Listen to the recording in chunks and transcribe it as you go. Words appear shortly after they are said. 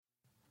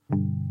The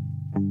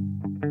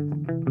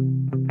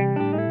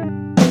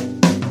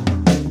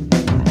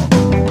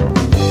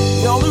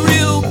only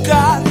real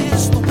God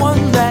is the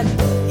one that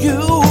you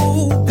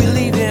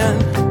believe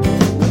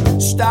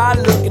in. Start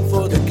looking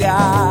for the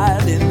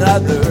God in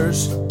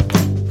others.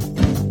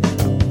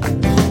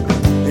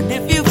 And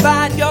if you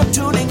find you're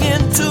tuning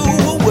into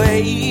a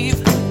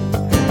wave,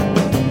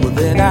 well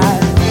then I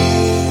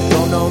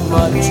don't know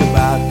much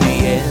about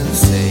being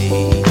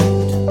saved.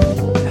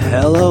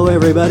 Hello,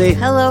 everybody.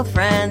 Hello,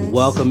 friends.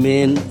 Welcome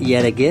in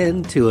yet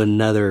again to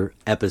another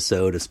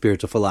episode of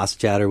Spiritual Philosophy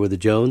Chatter with the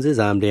Joneses.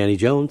 I'm Danny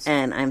Jones.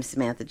 And I'm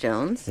Samantha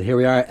Jones. And here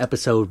we are,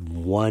 episode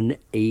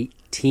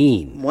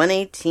 118.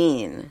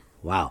 118.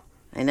 Wow.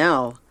 I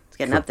know. It's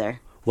getting up there.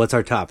 What's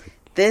our topic?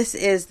 This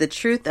is the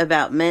truth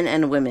about men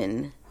and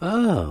women.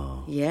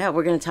 Oh. Yeah,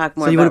 we're going to talk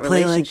more So you about want to play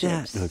like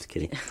relationships. that? No, just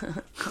kidding.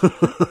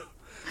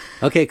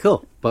 Okay,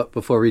 cool. But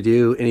before we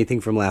do,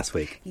 anything from last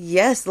week?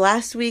 Yes,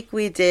 last week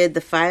we did the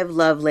 5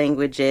 love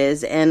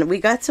languages, and we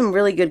got some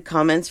really good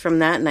comments from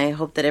that, and I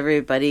hope that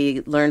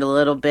everybody learned a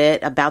little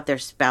bit about their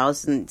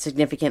spouse and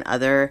significant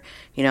other,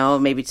 you know,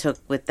 maybe took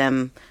with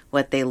them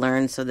what they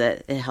learned so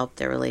that it helped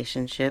their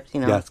relationship.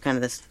 You know, Yeah. it's kind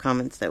of the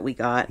comments that we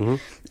got. Mm-hmm.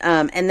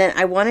 And then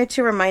I wanted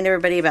to remind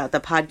everybody about the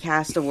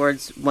podcast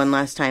awards one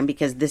last time,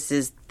 because this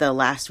is the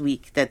last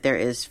week that there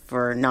is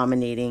for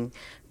nominating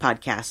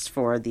podcasts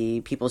for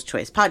the People's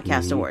Choice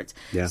Podcast Awards.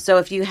 Yeah. So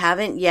if you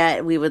haven't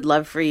yet, we would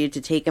love for you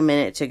to take a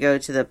minute to go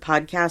to the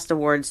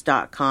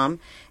podcastawards.com,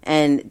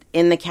 and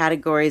in the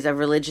categories of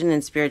religion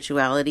and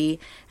spirituality,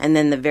 and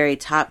then the very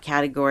top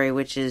category,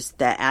 which is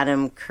the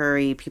Adam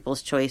Curry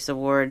People's Choice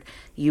Award,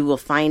 you will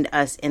find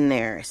us in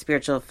there.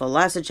 Spiritual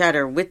Philosophy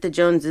Chatter with the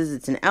Joneses.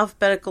 It's in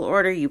alphabetical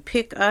order. You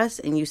pick us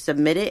and you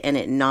submit it, and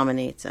it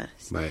nominates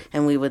us. Right.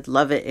 And we would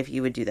love it if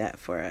you would do that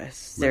for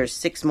us. Right. There's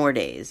 6 more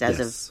days as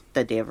Yes. of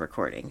the day of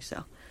recording.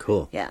 So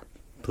Cool. yeah.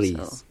 Please.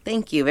 So,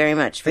 thank you very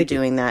much for Thank you.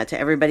 doing that, to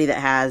everybody that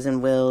has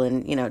and will,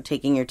 and, you know,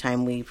 taking your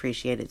time. We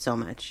appreciate it so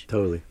much.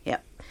 Totally.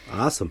 Yep.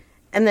 Awesome.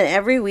 And then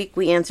every week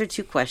we answer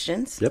 2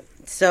 questions. Yep.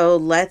 So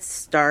let's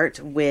start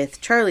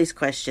with Charlie's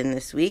question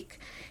this week.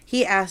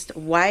 He asked,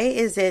 why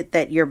is it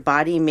that your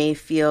body may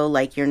feel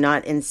like you're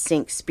not in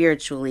sync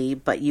spiritually,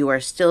 but you are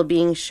still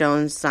being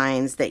shown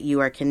signs that you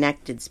are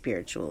connected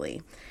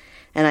spiritually?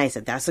 And I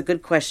said, that's a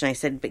good question. I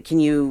said, but can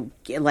you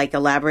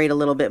elaborate a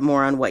little bit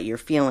more on what you're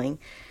feeling?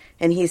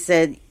 And he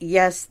said,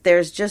 yes,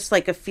 there's just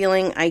like a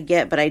feeling I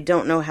get, but I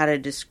don't know how to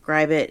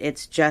describe it.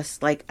 It's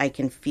just like I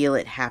can feel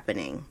it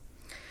happening.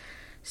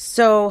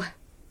 So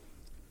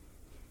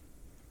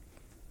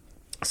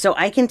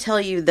I can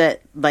tell you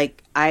that,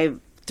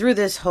 through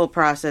this whole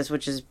process,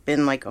 which has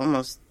been like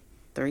almost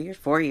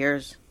 4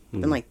 years,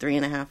 been like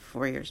 3.5,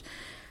 4 years.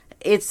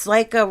 It's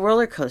like a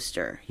roller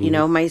coaster. You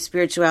know, my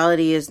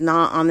spirituality is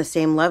not on the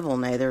same level.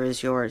 Neither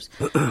is yours.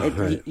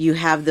 Right. You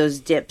have those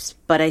dips,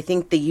 but I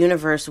think the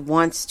universe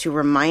wants to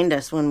remind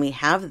us when we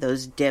have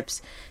those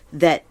dips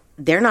that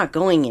they're not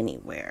going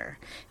anywhere.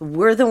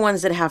 We're the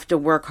ones that have to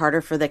work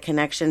harder for the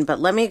connection. But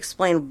let me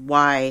explain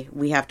why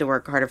we have to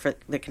work harder for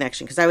the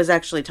connection. Because I was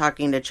actually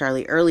talking to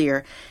Charlie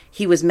earlier.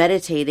 He was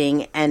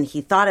meditating and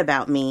he thought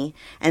about me.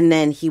 And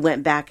then he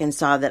went back and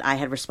saw that I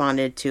had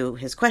responded to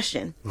his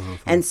question.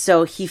 And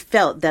so he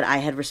felt that I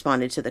had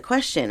responded to the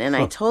question. And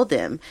I told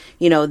him,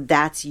 you know,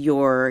 that's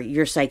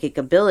your psychic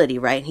ability,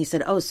 right? And he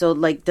said, oh, so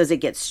does it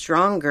get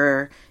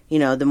stronger, you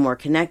know, the more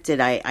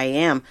connected I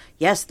am?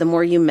 Yes, the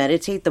more you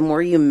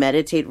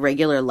meditate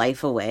regular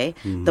life away,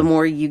 the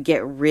more you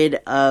get rid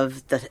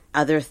of the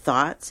other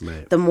thoughts,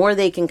 Right. the more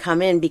they can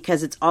come in,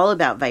 because it's all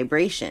about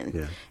vibration.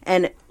 Yeah.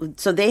 And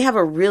so they have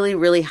a really,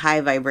 really high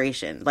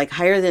vibration, like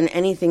higher than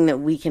anything that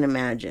we can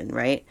imagine,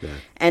 right? Yeah.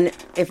 And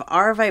if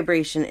our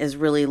vibration is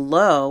really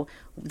low,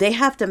 they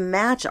have to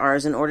match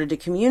ours in order to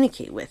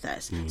communicate with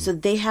us. So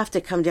they have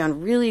to come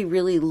down really,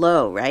 really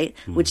low, right?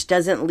 Which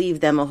doesn't leave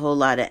them a whole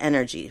lot of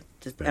energy.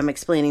 I'm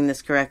explaining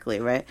this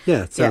correctly, right?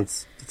 Yeah, it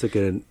sounds... It's a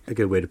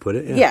good way to put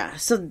it. Yeah,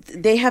 so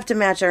they have to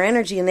match our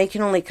energy, and they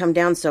can only come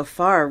down so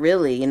far,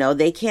 really. You know,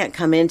 they can't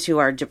come into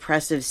our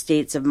depressive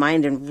states of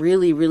mind and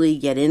really, really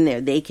get in there.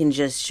 They can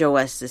just show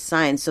us the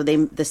signs. So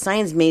the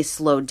signs may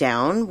slow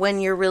down when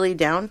you're really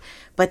down,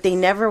 but they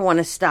never want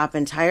to stop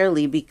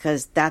entirely,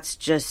 because that's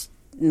just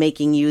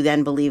making you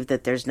then believe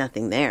that there's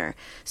nothing there.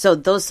 So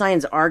those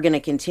signs are going to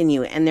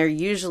continue, and they're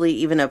usually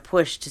even a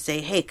push to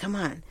say, hey, come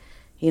on.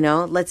 You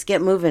know, let's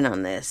get moving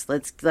on this.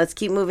 Let's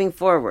keep moving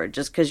forward,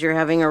 just because you're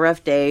having a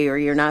rough day or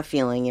you're not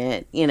feeling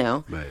it, you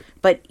know. Right.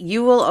 But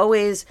you will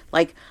always,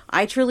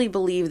 I truly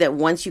believe that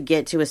once you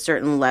get to a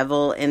certain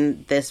level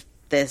in this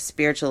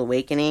spiritual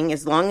awakening,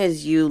 as long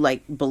as you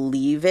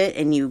believe it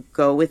and you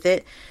go with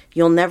it,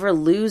 you'll never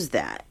lose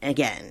that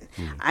again.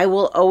 I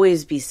will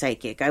always be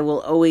psychic. I will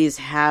always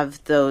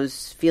have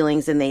those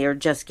feelings, and they are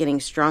just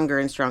getting stronger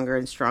and stronger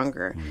and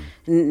stronger.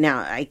 Now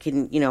I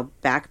can,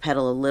 backpedal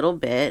a little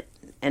bit,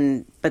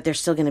 but they're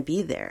still going to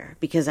be there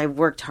because I've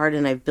worked hard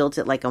and I've built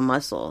it like a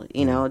muscle.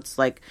 It's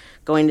like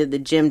going to the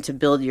gym to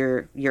build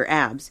your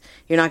abs.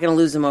 You're not going to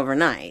lose them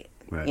overnight.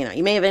 Right. You know,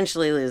 you may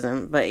eventually lose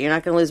them, but you're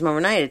not going to lose them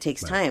overnight. It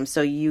takes time.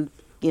 So you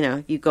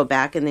go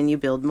back and then you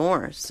build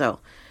more. So,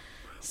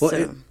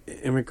 well,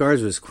 in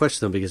regards to his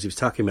question, though, because he was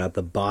talking about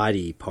the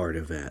body part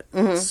of it.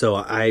 Mm-hmm. So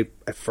I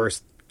at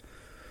first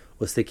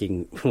was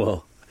thinking,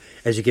 well,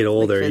 as you get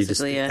older, you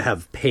just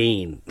have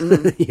pain,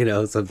 you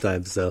know,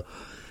 sometimes. So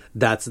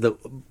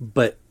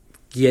but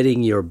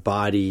getting your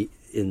body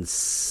in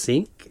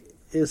sync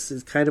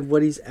is kind of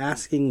what he's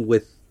asking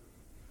with.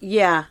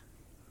 Yeah.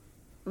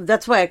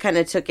 That's why I kind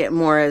of took it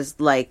more as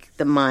like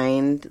the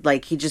mind,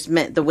 like he just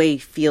meant the way he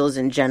feels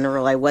in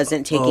general. I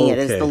wasn't taking it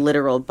as the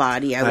literal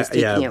body. I was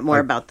taking it more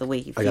about the way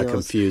he feels. I got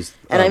confused.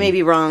 And I may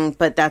be wrong,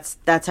 but that's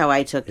how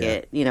I took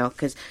it, you know,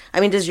 because I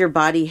mean, does your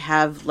body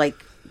have like,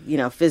 you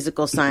know,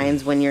 physical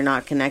signs when you're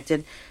not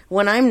connected?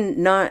 When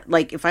I'm not,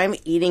 like, if I'm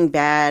eating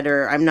bad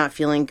or I'm not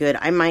feeling good,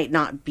 I might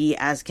not be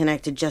as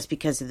connected just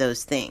because of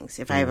those things.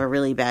 If I have a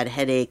really bad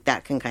headache,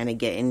 that can kind of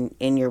get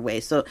in your way.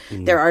 So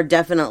there are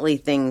definitely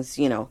things,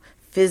 you know,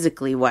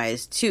 physically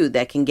wise too,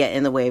 that can get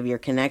in the way of your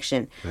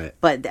connection. Right.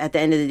 But at the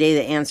end of the day,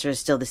 the answer is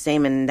still the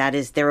same. And that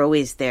is, they're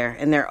always there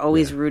and they're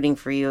always rooting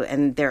for you.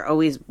 And they're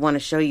always want to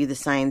show you the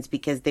signs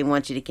because they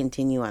want you to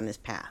continue on this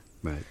path.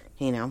 Right.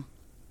 You know?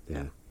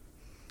 Yeah.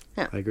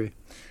 Yeah. I agree.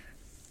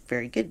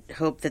 Very good.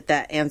 Hope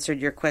that answered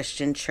your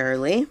question,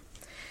 Charlie.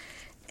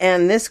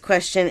 And this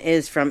question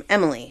is from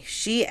Emily.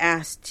 She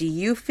asked, do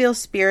you feel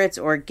spirits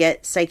or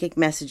get psychic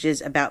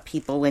messages about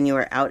people when you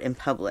are out in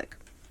public?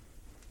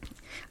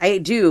 I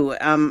do.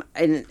 And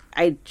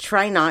I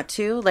try not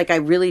to. Like, I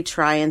really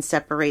try and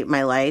separate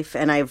my life,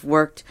 and I've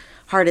worked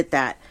hard at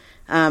that.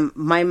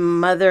 My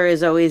mother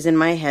is always in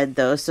my head,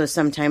 though, so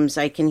sometimes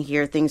I can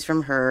hear things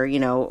from her, you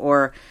know,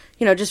 or,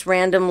 you know, just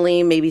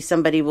randomly, maybe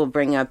somebody will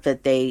bring up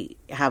that they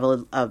have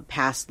a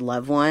past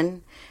loved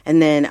one, and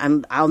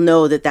then I'll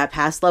know that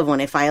past loved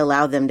one, if I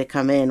allow them to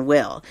come in,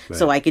 will. Right.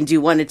 So I can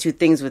do one of two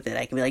things with it.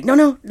 I can be like,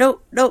 no.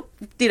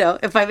 You know,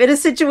 if I'm in a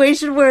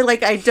situation where,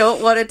 like, I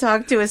don't want to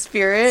talk to a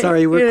spirit.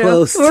 Sorry, we're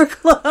closed. We're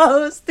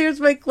closed. There's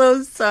my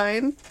closed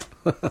sign.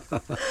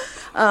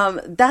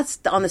 That's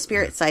on the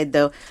spirit side,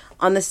 though.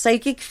 On the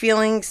psychic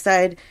feeling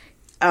side,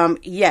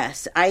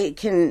 yes,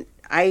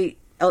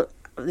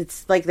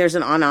 it's like there's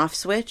an on-off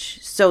switch.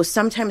 So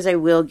sometimes I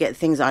will get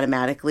things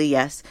automatically,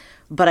 yes.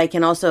 But I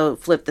can also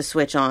flip the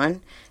switch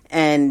on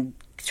and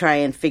try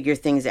and figure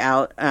things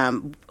out.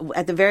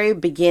 At the very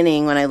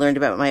beginning, when I learned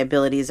about my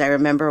abilities, I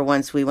remember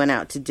once we went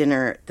out to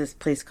dinner at this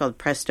place called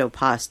Presto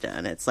Pasta,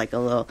 and it's like a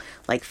little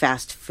like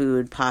fast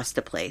food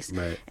pasta place.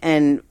 Right.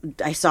 And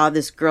I saw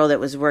this girl that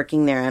was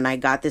working there, and I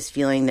got this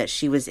feeling that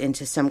she was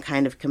into some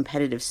kind of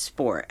competitive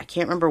sport. I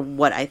can't remember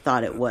what I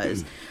thought it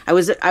was. I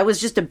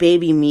was just a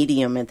baby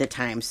medium at the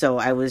time, so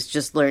I was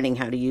just learning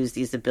how to use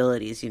these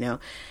abilities, you know.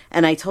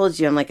 And I told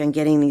you, I'm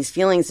getting these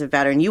feelings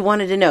about her, and you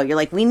wanted to know. You're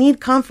like, we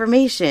need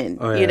confirmation.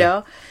 You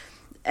know?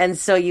 And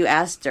so you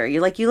asked her,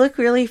 you're like, you look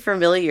really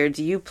familiar.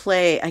 Do you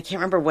play, I can't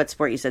remember what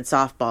sport you said,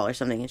 softball or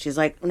something. And she's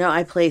like, no,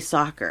 I play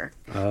soccer,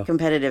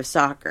 competitive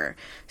soccer.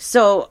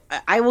 So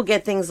I will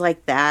get things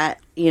like that.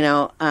 You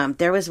know,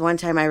 there was one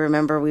time I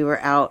remember we were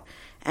out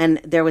and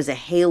there was a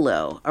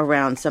halo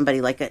around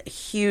somebody, like a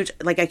huge,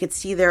 like I could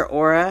see their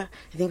aura.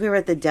 I think we were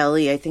at the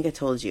deli. I think I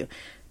told you.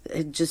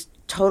 It just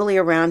totally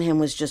around him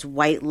was just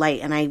white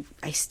light, and I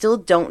still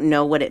don't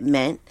know what it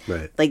meant.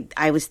 Right. Like,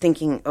 I was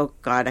thinking, oh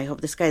God, I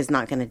hope this guy is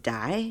not going to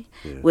die,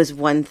 was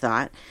one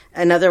thought.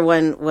 Another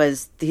one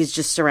was he's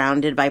just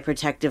surrounded by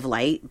protective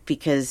light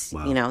because,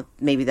 you know,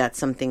 maybe that's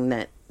something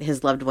that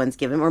his loved ones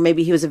give him, or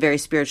maybe he was a very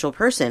spiritual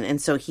person,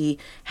 and so he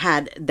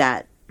had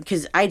that.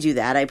 Because I do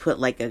that. I put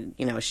like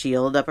a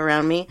shield up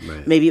around me.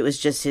 Right. Maybe it was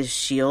just his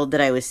shield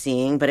that I was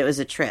seeing, but it was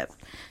a trip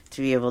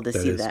to be able to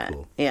see that.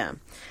 Cool. Yeah.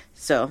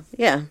 So,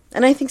 yeah.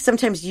 And I think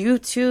sometimes you,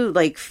 too,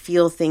 like,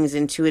 feel things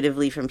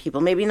intuitively from people.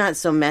 Maybe not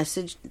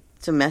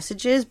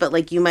messages, but,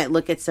 like, you might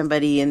look at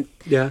somebody and,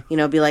 you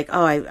know, be like,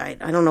 oh, I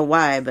don't know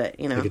why, but,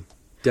 you know.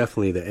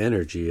 Definitely the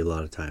energy a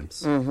lot of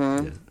times.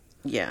 Mm-hmm.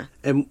 Yeah.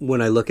 And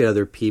when I look at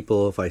other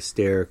people, if I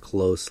stare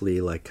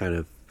closely, like, kind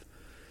of,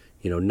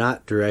 you know,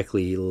 not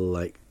directly,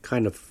 like,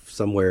 kind of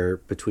somewhere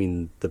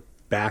between the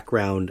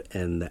background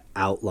and the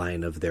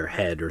outline of their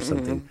head or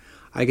something,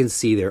 I can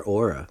see their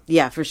aura.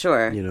 Yeah, for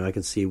sure. You know, I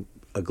can see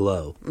a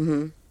glow.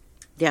 Mm-hmm.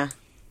 Yeah,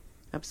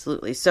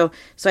 absolutely. So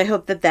I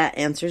hope that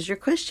answers your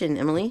question,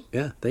 Emily.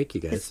 Yeah, thank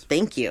you, guys. Yes,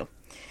 thank you.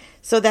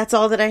 So that's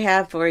all that I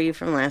have for you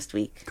from last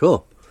week.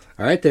 Cool.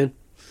 All right, then.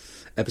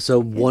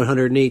 Episode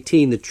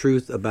 118, The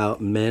Truth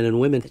About Men and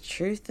Women. The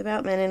Truth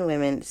About Men and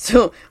Women.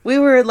 So we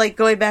were like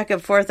going back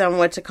and forth on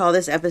what to call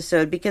this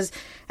episode because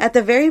at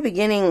the very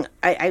beginning,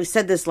 I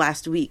said this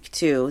last week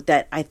too,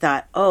 that I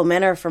thought, oh,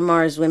 men are from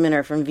Mars, women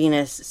are from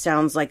Venus.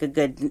 Sounds like a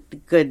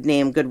good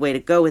name, good way to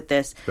go with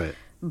this. Right.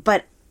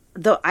 But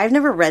though I've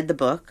never read the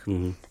book,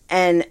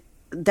 and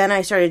then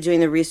I started doing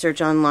the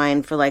research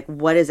online for like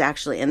what is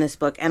actually in this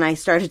book, and I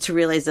started to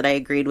realize that I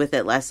agreed with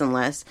it less and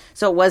less.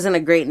 So it wasn't a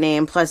great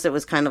name. Plus, it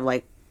was kind of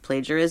like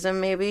plagiarism,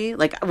 maybe.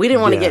 Like, we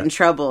didn't want to get in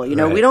trouble, you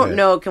know. We don't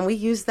know, can we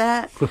use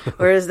that?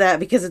 Or is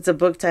that because it's a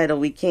book title,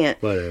 we can't?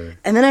 Whatever.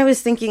 And then I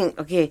was thinking,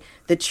 okay,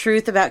 The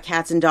Truth About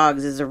Cats and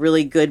Dogs is a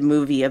really good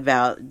movie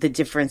about the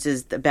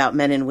differences about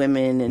men and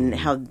women and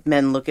how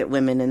men look at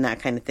women and that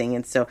kind of thing.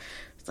 And so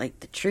it's like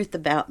The Truth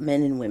About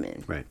Men and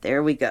Women. Right.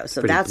 There we go.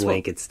 So pretty that's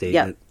blanket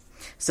statement.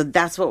 Yeah. So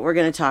that's what we're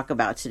going to talk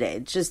about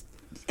today. Just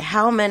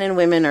how men and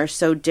women are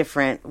so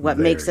different, what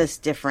makes us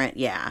different,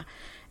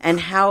 and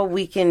how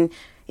we can...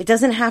 It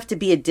doesn't have to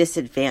be a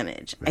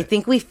disadvantage. Right. I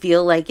think we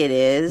feel like it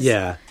is.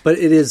 Yeah, but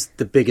it is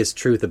the biggest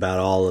truth about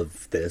all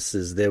of this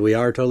is that we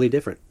are totally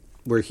different.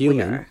 We're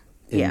human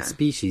in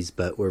species,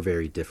 but we're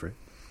very different.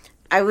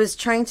 I was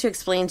trying to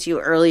explain to you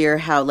earlier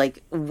how,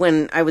 like,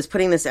 when I was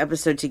putting this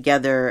episode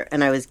together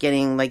and I was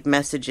getting, like,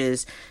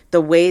 messages,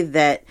 the way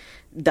that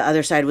the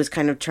other side was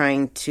kind of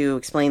trying to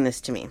explain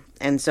this to me.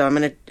 And so I'm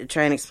going to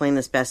try and explain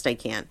this best I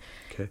can.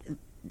 Okay.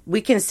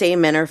 We can say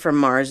men are from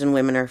Mars and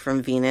women are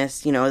from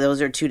Venus. You know,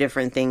 those are two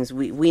different things.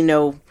 We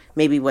know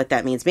maybe what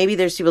that means. Maybe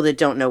there's people that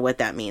don't know what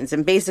that means.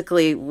 And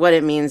basically what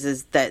it means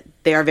is that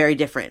they are very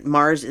different.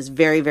 Mars is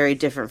very, very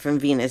different from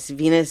Venus.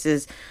 Venus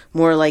is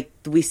more like,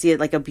 we see it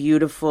like a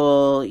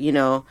beautiful, you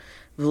know,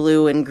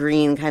 blue and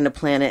green kind of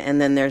planet.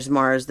 And then there's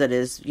Mars that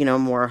is, you know,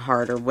 more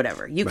hard or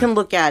whatever. You can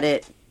look at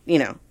it, you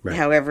know,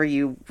 however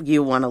you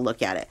want to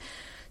look at it.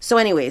 So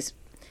anyways,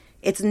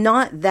 it's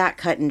not that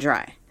cut and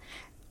dry.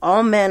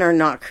 All men are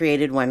not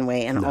created one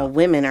way and all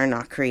women are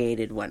not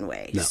created one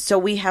way. No. So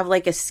we have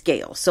like a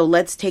scale. So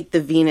let's take the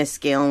Venus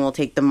scale and we'll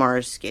take the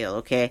Mars scale,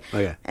 okay?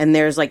 Okay. And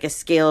there's like a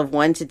scale of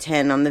 1 to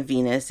 10 on the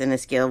Venus and a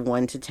scale of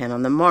 1 to 10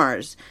 on the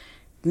Mars.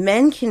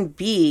 Men can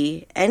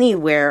be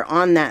anywhere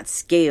on that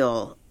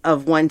scale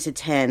of 1 to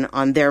 10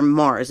 on their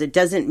Mars. It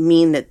doesn't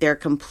mean that they're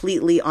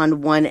completely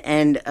on one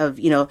end of,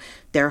 you know,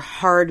 they're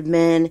hard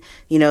men,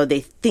 you know, they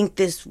think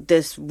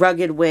this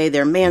rugged way,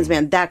 they're man's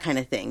man, that kind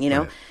of thing, you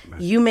know.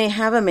 Right. You may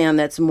have a man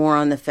that's more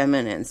on the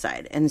feminine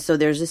side, and so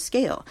there's a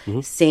scale.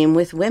 Same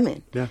with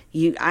women. Yeah.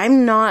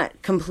 I'm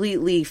not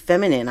completely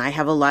feminine. I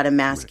have a lot of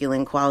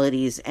masculine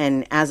qualities,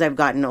 and as I've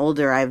gotten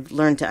older, I've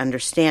learned to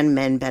understand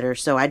men better,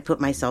 so I'd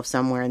put myself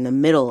somewhere in the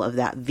middle of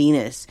that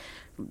Venus,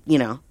 you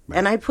know,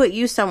 and I put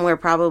you somewhere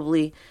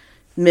probably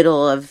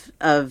middle of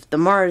the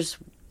Mars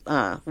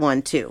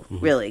one too,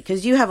 really,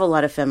 because you have a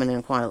lot of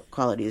feminine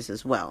qualities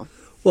as well.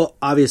 Well,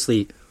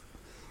 obviously,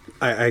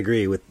 I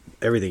agree with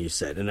everything you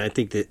said, and I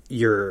think that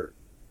your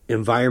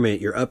environment,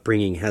 your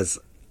upbringing, has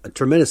a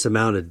tremendous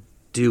amount to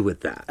do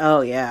with that.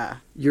 Oh yeah,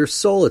 your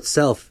soul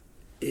itself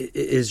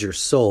is your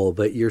soul,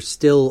 but you're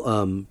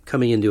still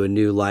coming into a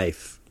new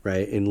life,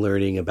 right, and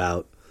learning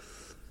about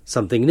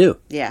something new.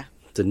 Yeah,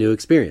 it's a new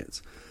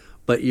experience.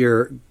 But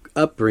your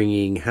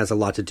upbringing has a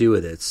lot to do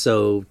with it.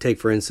 So take,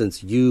 for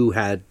instance, you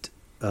had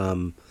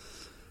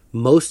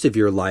most of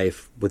your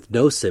life with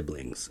no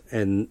siblings,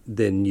 and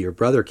then your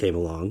brother came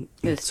along.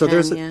 So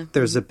 10,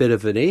 there's a bit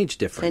of an age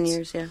difference. 10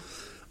 years, yeah.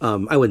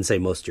 I wouldn't say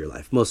most of your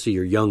life. Most of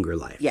your younger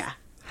life. Yeah.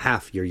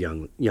 Half your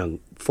young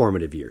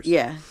formative years.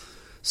 Yeah.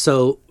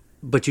 So,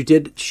 but you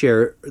did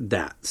share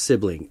that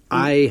sibling.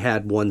 I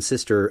had one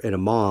sister and a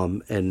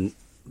mom, and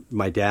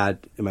my dad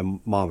and my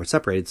mom were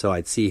separated, so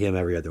I'd see him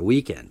every other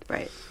weekend.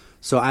 Right.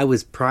 So I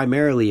was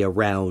primarily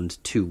around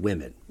two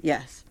women.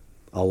 Yes.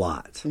 A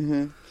lot.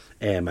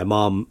 And my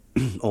mom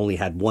only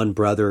had one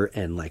brother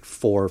and like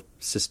 4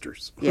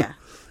 sisters. Yeah.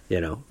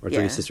 You know, or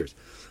 3 sisters.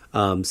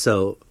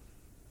 So,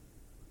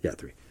 yeah,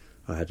 3.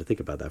 I had to think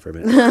about that for a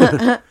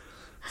minute.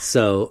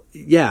 So,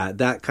 yeah,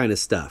 that kind of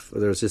stuff.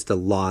 There was just a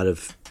lot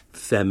of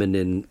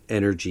feminine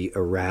energy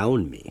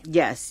around me.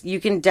 Yes, you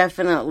can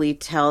definitely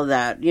tell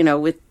that. You know,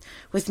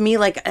 with me,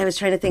 like, I was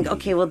trying to think,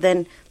 okay, well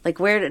then, like,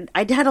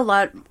 I had a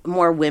lot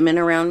more women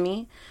around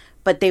me,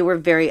 but they were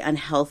very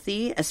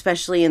unhealthy,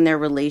 especially in their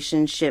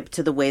relationship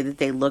to the way that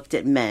they looked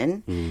at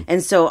men.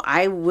 And so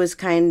I was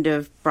kind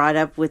of brought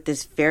up with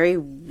this very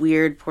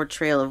weird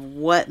portrayal of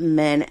what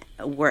men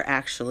were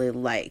actually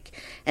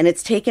like. And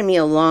it's taken me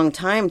a long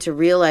time to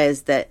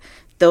realize that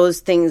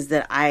those things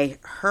that I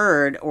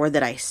heard or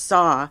that I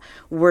saw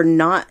were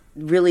not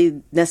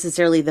really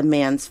necessarily the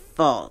man's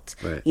fault.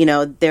 Right. You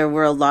know, there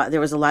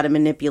was a lot of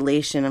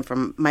manipulation, and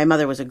from my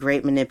mother was a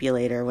great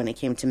manipulator when it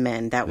came to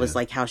men. That was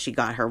like how she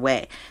got her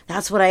way.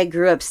 That's what I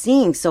grew up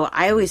seeing. So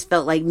I always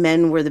felt like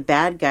men were the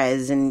bad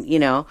guys, and you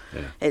know,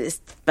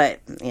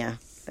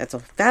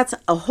 that's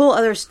a whole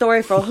other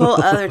story for a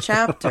whole other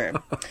chapter.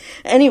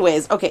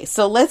 Anyways, okay,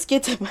 so let's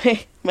get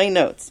to my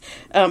notes.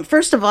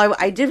 First of all,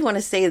 I did want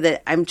to say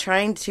that I'm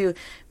trying to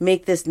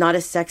make this not a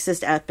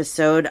sexist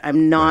episode.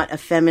 I'm not a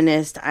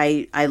feminist.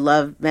 I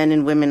love men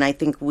and women. I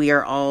think we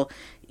are all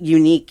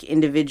unique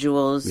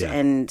individuals,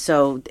 and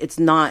so it's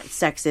not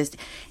sexist.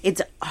 It's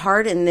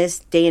hard in this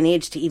day and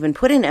age to even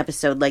put an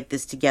episode like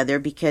this together,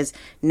 because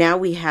now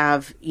we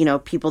have, you know,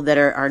 people that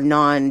are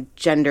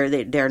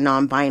non-gender, they're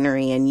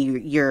non-binary, and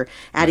you're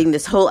adding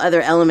this whole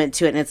other element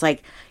to it, and it's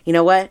like, you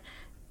know what?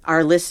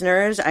 our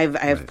listeners,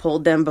 I've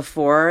polled them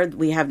before.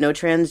 We have no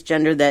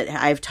transgender that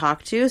I've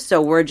talked to,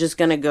 so we're just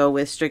going to go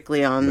with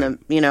strictly on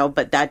the,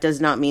 but that does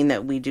not mean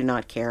that we do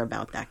not care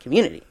about that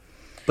community.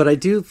 But I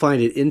do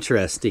find it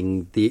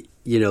interesting,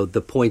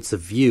 the points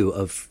of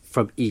view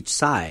from each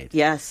side.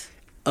 Yes.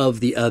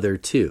 Of the other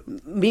two.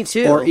 Me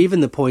too. Or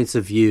even the points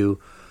of view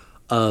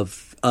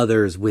of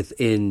others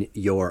within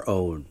your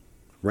own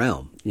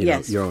realm,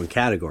 your own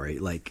category.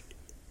 Like,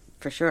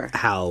 for sure.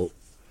 How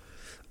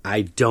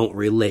I don't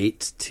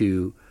relate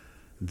to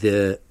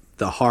the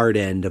hard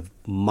end of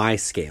my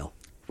scale.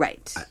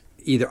 Right.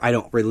 I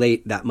don't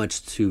relate that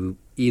much to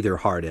either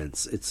hard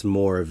ends. It's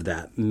more of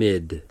that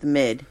mid. The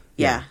mid.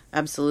 Yeah,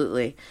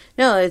 absolutely.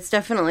 No, it's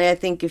definitely, I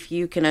think if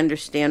you can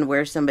understand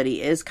where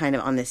somebody is kind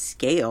of on the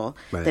scale,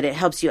 that it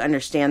helps you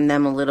understand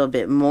them a little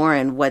bit more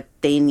and what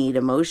they need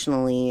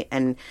emotionally.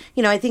 And,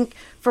 I think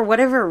for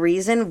whatever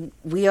reason,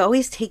 we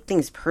always take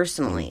things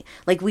personally.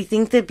 Like, we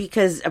think that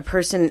because a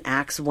person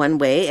acts one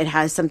way, it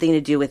has something to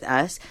do with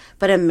us.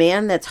 But a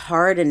man that's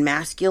hard and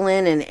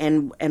masculine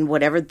and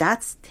whatever,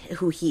 that's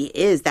who he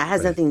is. That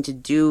has nothing to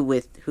do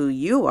with who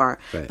you are.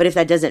 Right. But if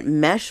that doesn't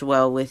mesh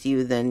well with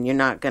you, then you're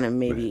not going to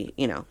maybe,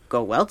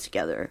 go well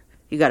together.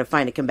 You got to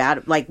find a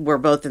compatible, like we're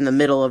both in the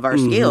middle of our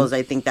scales.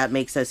 I think that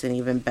makes us an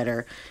even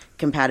better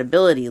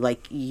compatibility.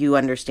 Like, you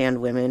understand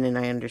women and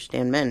I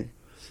understand men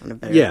on a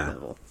better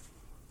level.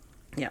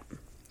 Yeah.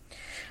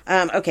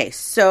 Okay,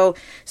 so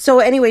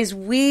anyways,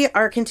 we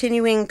are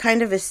continuing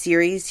kind of a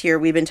series here.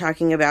 We've been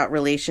talking about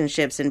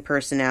relationships and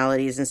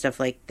personalities and stuff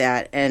like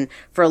that. And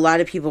for a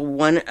lot of people,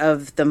 one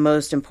of the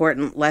most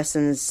important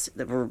lesson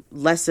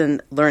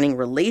learning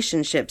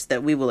relationships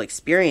that we will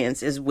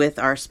experience is with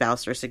our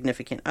spouse or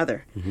significant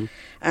other,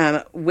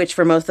 which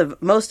for most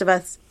of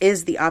us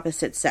is the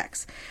opposite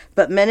sex.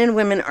 But men and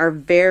women are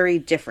very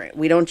different.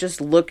 We don't just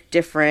look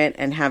different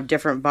and have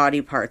different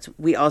body parts.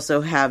 We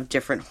also have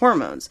different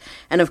hormones.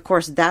 And of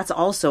course, that's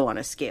also on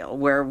a scale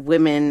where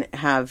women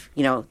have,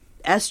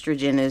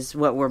 estrogen is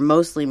what we're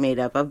mostly made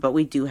up of, but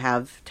we do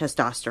have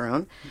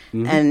testosterone.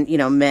 And,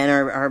 men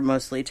are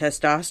mostly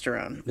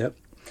testosterone. Yep.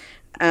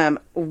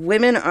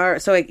 Women are,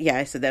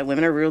 I said that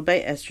women are ruled by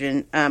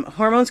estrogen.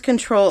 Hormones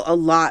control a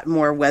lot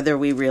more whether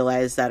we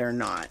realize that or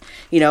not.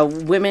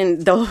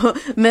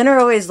 Men are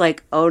always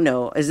like, oh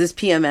no, is this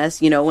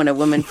PMS? When a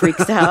woman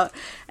freaks out.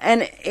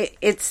 And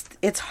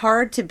it's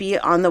hard to be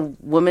on the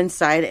woman's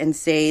side and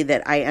say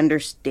that I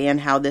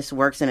understand how this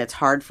works. And it's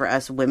hard for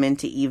us women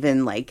to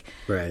even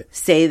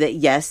say that,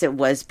 yes, it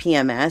was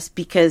PMS,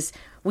 because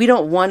we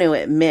don't want to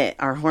admit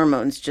our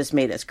hormones just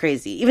made us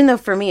crazy. Even though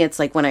for me, it's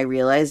like when I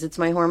realize it's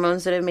my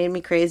hormones that have made me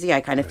crazy,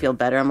 I kind of feel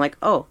better. I'm like,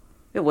 oh,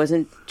 it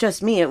wasn't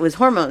just me. It was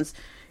hormones.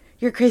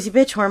 You're a crazy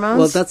bitch, hormones.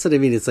 Well, that's what I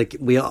mean. It's like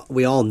we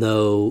all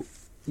know,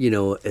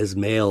 as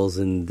males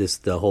and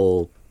the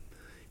whole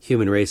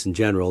human race in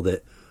general,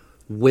 that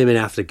women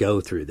have to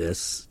go through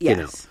this,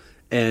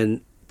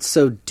 And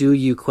so do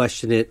you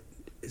question it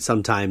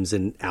sometimes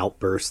in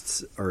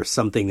outbursts or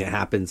something that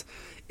happens?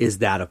 Is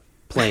that a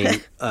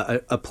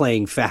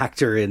playing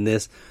factor in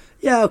this?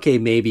 Yeah, okay,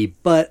 maybe.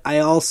 But I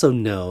also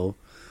know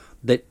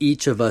that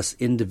each of us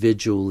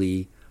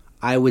individually,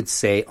 I would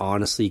say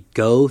honestly,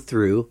 go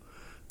through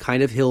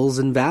kind of hills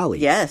and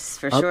valleys. Yes,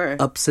 for sure.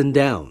 Ups and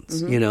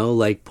downs,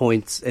 like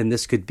points. And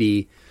this could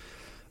be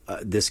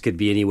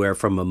anywhere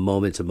from a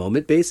moment to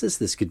moment basis.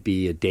 This could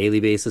be a daily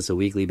basis, a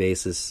weekly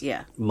basis,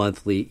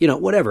 monthly,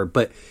 whatever.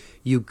 But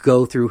you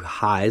go through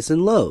highs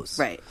and lows.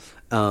 Right.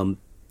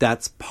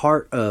 That's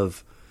part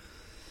of.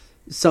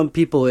 Some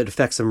people, it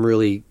affects them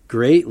really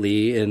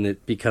greatly, and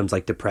it becomes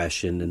like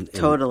depression and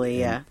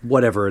totally, and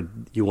whatever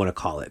you want to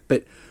call it.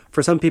 But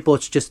for some people,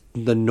 it's just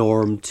the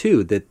norm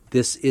too. That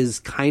this is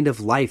kind of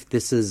life.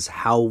 This is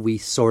how we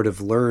sort of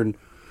learn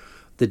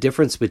the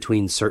difference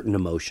between certain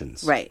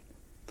emotions, right?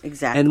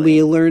 Exactly, and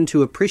we learn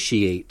to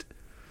appreciate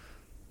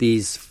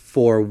these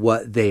for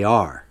what they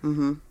are,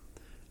 and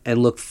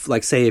look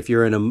like, say, if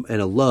you're in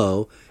a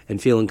low and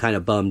feeling kind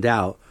of bummed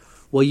out,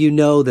 well,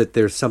 that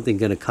there's something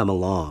going to come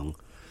along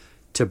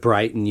to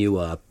brighten you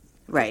up,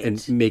 right,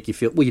 and make you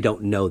feel. Well, you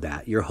don't know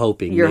that. You're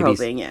hoping. You're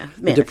hoping, yeah.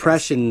 The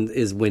depression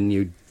is when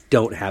you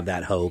don't have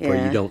that hope or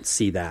you don't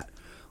see that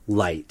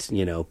light.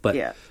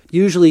 But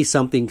usually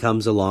something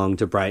comes along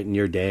to brighten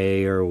your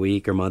day or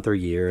week or month or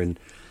year, and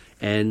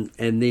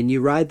then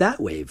you ride that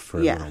wave for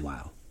a little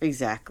while.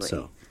 Exactly.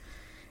 So,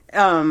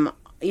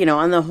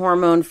 on the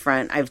hormone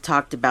front, I've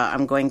talked about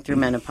I'm going through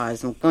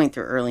menopause. I'm going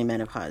through early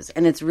menopause,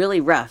 and it's really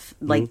rough.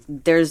 Like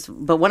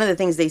but one of the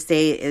things they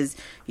say is,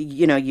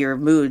 your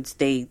moods,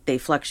 they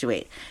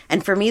fluctuate.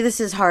 And for me, this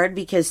is hard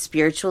because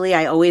spiritually,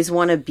 I always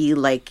want to be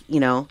like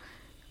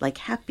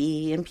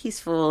happy and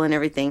peaceful and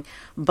everything.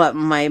 But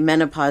my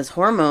menopause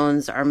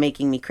hormones are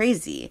making me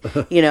crazy,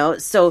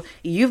 So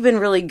you've been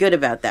really good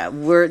about that.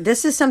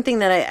 This is something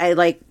that I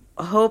like.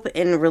 hope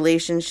in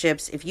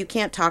relationships, if you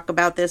can't talk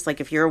about this, like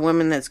if you're a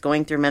woman that's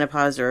going through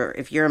menopause, or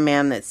if you're a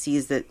man that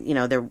sees that, you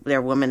know,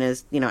 their woman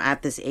is, you know,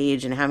 at this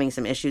age and having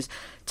some issues,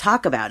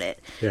 talk about it.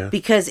 Yeah.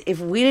 Because if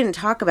we didn't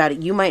talk about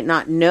it, you might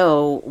not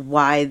know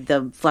why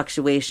the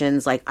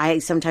fluctuations, like I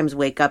sometimes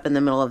wake up in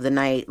the middle of the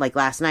night, like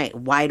last night,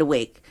 wide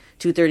awake.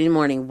 2:30 in the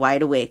morning,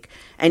 wide awake.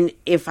 And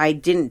if I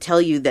didn't tell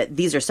you that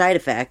these are side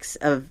effects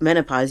of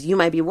menopause, you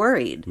might be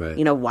worried. Right.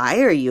 You know,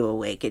 why are you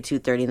awake at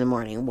 2:30 in the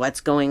morning? What's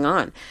going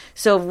on?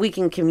 So if we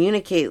can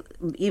communicate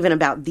even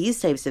about these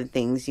types of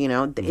things, you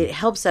know, it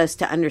helps us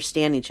to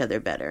understand each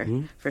other better,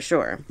 for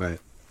sure. Right.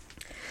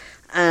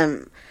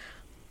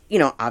 You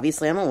know,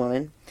 obviously I'm a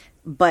woman,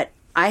 but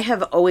I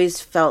have always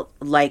felt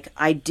like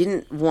I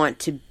didn't want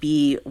to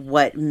be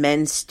what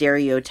men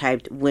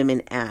stereotyped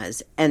women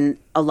as. And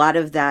a lot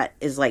of that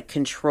is like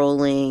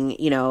controlling,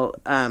 you know,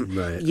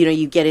 right. You know,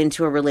 you get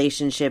into a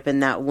relationship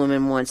and that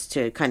woman wants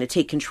to kind of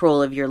take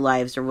control of your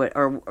lives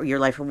or your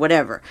life or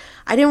whatever.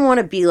 I didn't want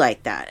to be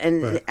like that.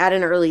 And right. at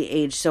an early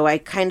age, so I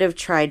kind of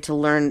tried to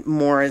learn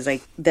more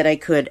that I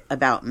could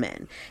about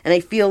men. And I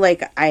feel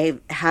like I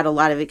had a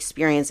lot of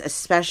experience,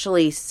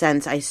 especially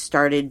since I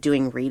started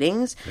doing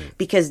readings, right.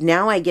 because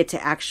now I get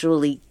to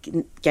actually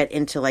get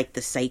into like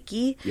the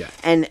psyche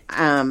and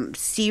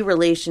see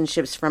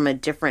relationships from a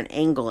different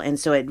angle.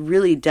 And so it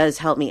really does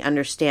help me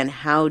understand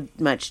how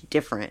much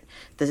different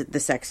the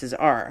sexes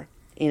are,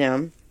 you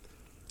know.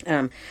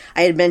 I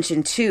had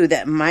mentioned too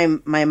that my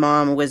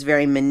mom was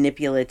very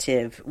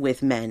manipulative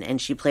with men,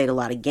 and she played a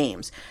lot of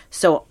games.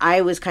 So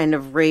I was kind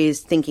of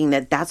raised thinking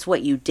that that's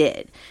what you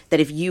did. That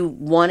if you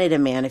wanted a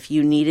man, if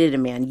you needed a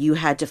man, you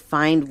had to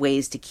find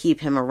ways to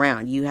keep him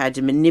around. You had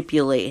to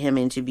manipulate him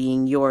into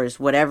being yours,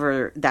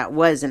 whatever that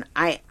was. And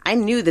I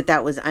knew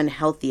that was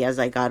unhealthy as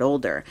I got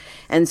older.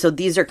 And so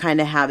these are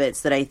kind of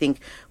habits that I think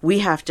we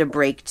have to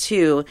break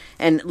too.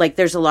 And like,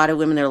 there's a lot of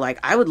women that are like,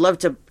 I would love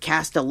to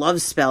cast a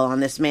love spell on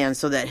this man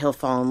so that he'll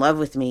fall in love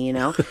with me, you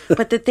know.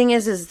 But the thing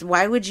is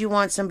why would you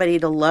want somebody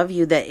to love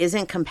you that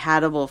isn't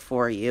compatible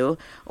for you,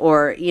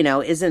 or, you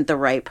know, isn't the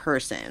right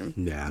person?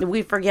 Yeah,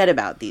 we forget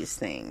about these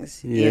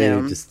things. Yeah, you know?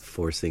 You're just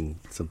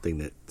forcing something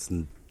that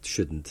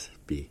shouldn't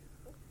be.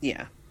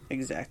 Yeah,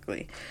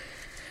 exactly.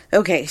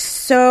 Okay,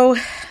 so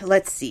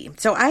let's see.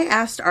 So I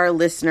asked our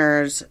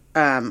listeners,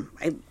 I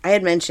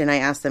had mentioned, I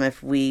asked them if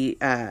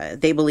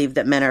they believe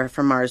that men are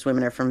from Mars,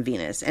 women are from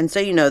Venus. And so,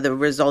 you know, the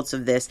results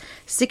of this,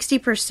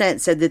 60%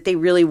 said that they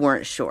really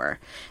weren't sure.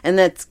 And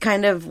that's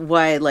kind of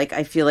why, like,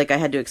 I feel like I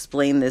had to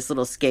explain this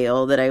little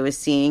scale that I was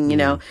seeing, you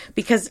know,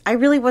 because I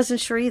really wasn't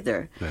sure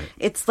either. Right.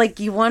 It's like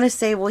you want to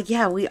say, well,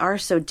 yeah, we are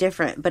so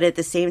different. But at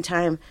the same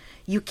time,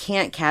 you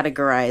can't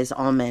categorize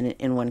all men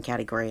in one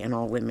category and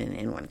all women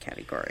in one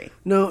category.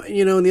 No,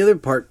 you know, and the other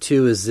part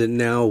too is that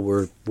now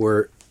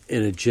we're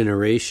in a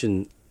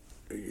generation,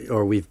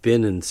 or we've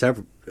been in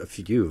a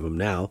few of them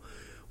now,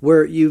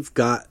 where you've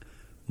got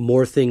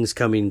more things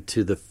coming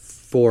to the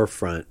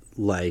forefront,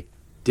 like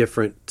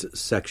different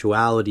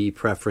sexuality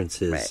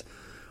preferences,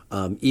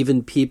 right.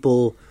 Even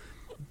people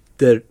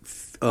that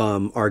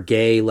are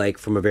gay, like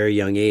from a very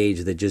young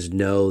age, that just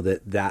know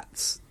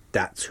that's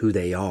who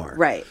they are.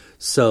 Right.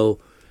 So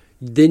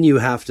then you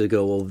have to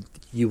go, well,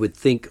 you would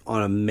think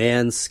on a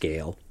man's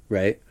scale,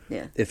 right?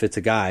 Yeah. If it's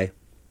a guy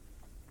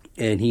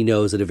and he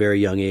knows at a very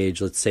young age,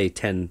 let's say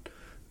 10,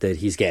 that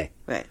he's gay.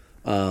 Right.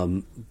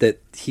 That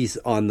he's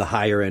on the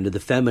higher end of the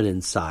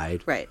feminine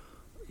side. Right.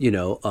 You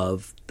know,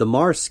 of the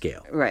Mars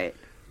scale. Right.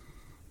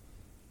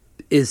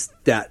 Is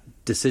that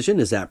decision,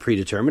 is that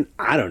predetermined?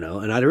 I don't know.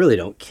 And I really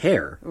don't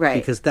care.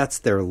 Right. Because that's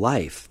their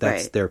life.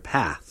 That's their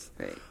path.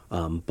 Right.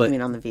 But I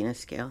mean, on the Venus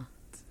scale,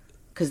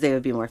 because they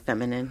would be more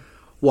feminine.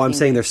 Well, I'm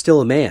saying they're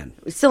still a man.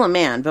 Still a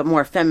man, but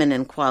more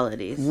feminine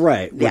qualities.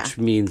 Right, which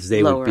means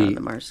they lower would be on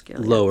the Mars scale.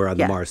 Lower on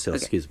the Mars scale,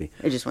 okay. excuse me.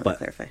 I just want to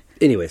clarify.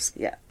 Anyways.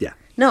 Yeah. Yeah.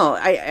 No,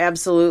 I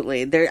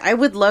absolutely. I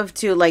would love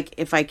to, like,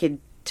 if I could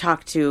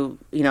talk to,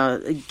 you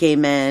know, gay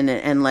men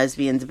and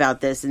lesbians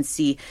about this and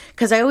see,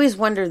 because I always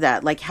wonder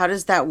that, like, how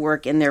does that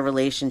work in their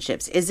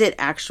relationships? Is it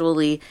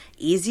actually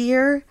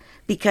easier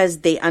because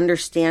they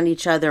understand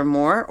each other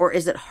more, or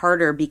is it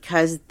harder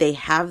because they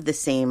have the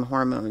same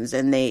hormones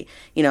and they,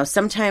 you know,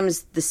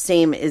 sometimes the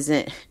same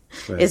isn't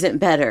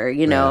better,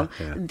 you know.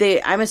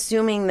 Yeah. I'm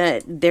assuming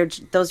that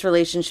those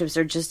relationships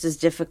are just as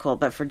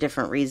difficult, but for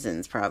different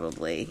reasons,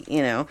 probably,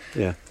 you know.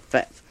 Yeah.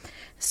 But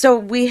so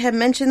we have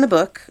mentioned the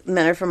book,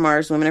 Men Are From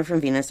Mars, Women Are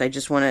From Venus. I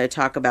just wanted to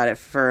talk about it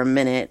for a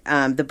minute.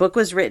 The book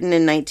was written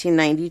in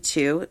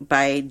 1992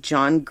 by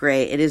John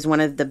Gray. It is one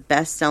of the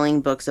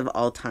best-selling books of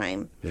all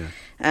time. Yeah.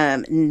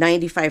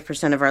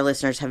 95% of our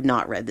listeners have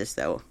not read this,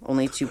 though.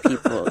 Only 2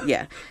 people.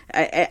 Yeah.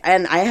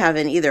 And I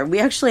haven't either. We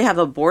actually have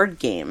a board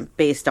game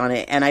based on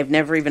it, and I've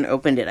never even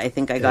opened it. I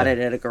think I got it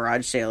at a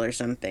garage sale or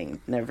something.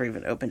 Never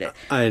even opened it.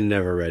 I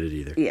never read it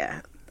either.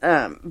 Yeah.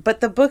 But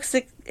the book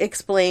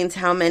explains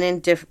how men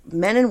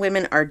and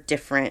women are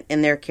different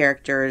in their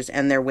characters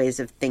and their ways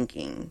of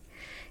thinking.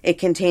 It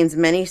contains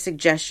many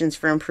suggestions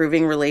for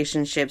improving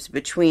relationships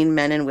between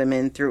men and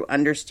women through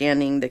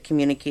understanding the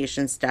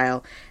communication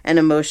style and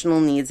emotional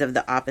needs of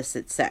the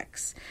opposite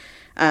sex.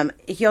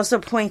 He also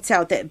points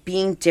out that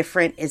being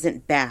different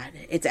isn't bad.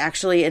 It's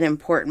actually an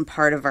important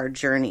part of our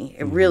journey.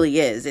 It really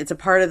is. It's a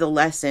part of the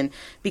lesson,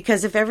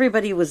 because if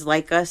everybody was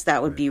like us,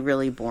 that would be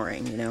really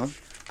boring, you know?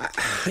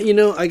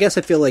 I guess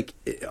I feel like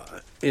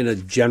in a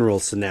general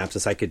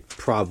synopsis, I could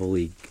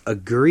probably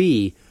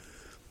agree,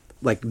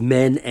 like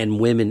men and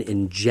women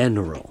in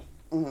general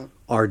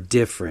are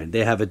different.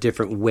 They have a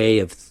different way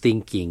of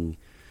thinking,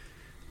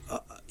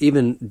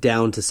 even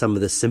down to some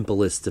of the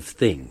simplest of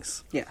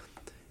things. Yeah.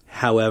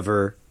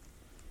 However,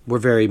 we're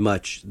very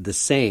much the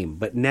same.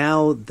 But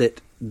now that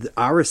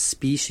our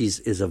species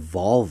is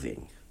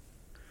evolving,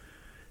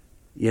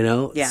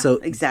 Yeah, so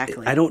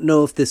exactly. I don't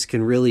know if this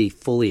can really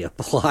fully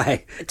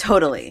apply.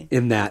 Totally.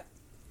 In that,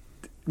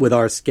 with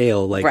our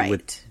scale, like right.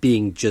 with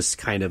being just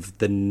kind of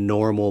the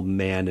normal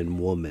man and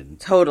woman.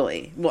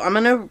 Totally. Well, I'm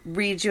going to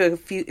read you a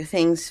few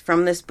things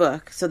from this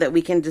book so that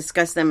we can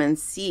discuss them and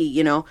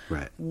see,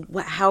 right.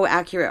 How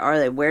accurate are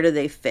they? Where do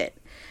they fit?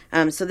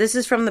 So this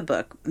is from the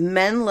book.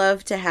 Men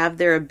love to have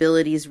their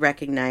abilities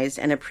recognized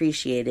and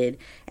appreciated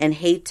and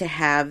hate to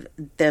have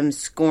them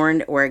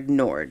scorned or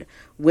ignored.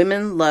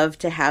 Women love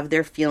to have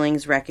their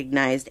feelings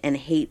recognized and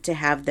hate to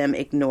have them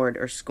ignored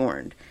or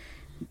scorned.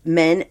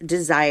 Men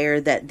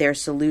desire that their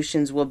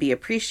solutions will be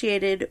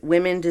appreciated.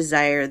 Women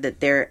desire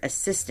that their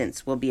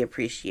assistance will be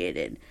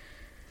appreciated.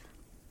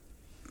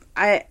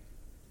 I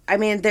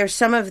mean, there's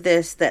some of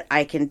this that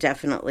I can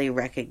definitely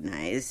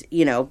recognize,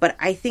 but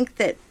I think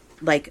that,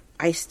 like,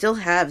 I still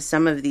have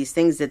some of these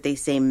things that they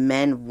say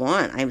men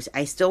want.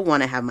 I still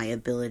want to have my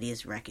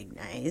abilities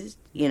recognized,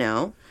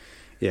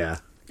 Yeah.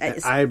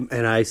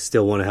 I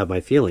still want to have my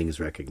feelings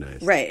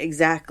recognized. Right,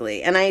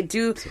 exactly. And I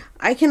do,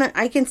 I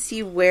can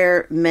see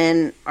where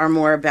men are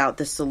more about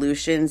the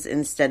solutions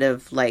instead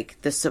of like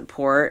the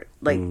support.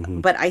 Like,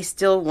 but I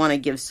still want to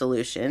give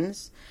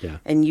solutions. Yeah.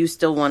 And you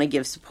still want to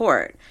give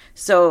support.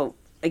 So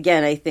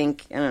again, I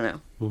think, I don't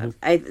know.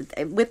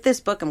 I with this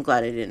book, I'm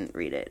glad I didn't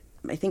read it.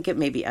 I think it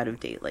may be out of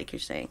date, like you're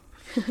saying.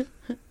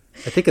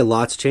 I think a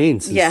lot's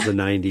changed since the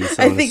 90s,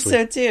 honestly. I think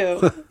so,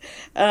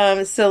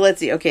 too. So let's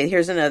see. Okay,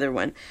 here's another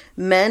one.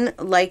 Men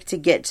like to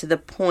get to the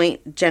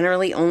point,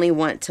 generally only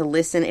want to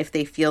listen if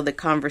they feel the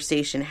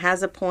conversation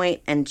has a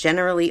point, and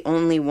generally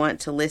only want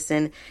to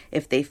listen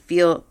if they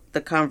feel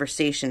the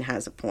conversation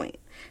has a point.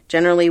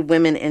 Generally,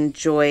 women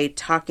enjoy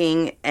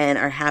talking and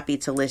are happy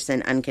to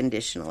listen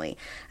unconditionally.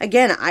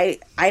 Again, I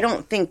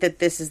don't think that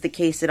this is the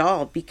case at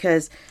all,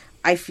 because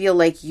I feel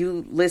like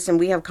you listen,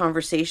 we have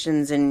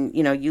conversations and,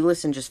 you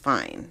listen just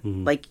fine.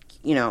 Like,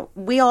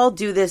 we all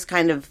do this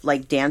kind of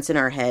like dance in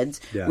our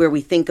heads where we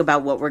think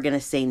about what we're going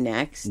to say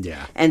next.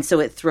 Yeah. And so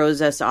it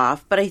throws us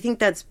off. But I think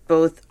that's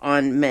both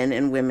on men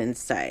and women's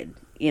side,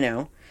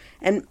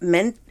 And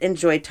men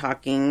enjoy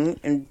talking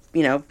and,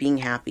 being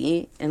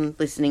happy and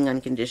listening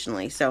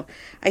unconditionally. So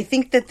I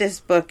think that this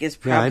book is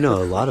probably... Yeah, I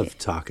know a lot of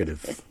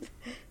talkative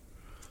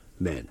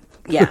men.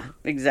 Yeah,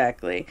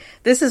 exactly.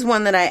 This is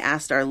one that I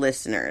asked our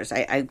listeners.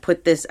 I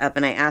put this up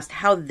and I asked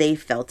how they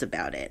felt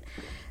about it.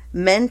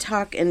 Men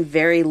talk in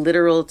very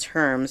literal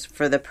terms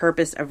for the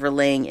purpose of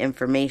relaying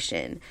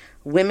information.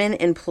 Women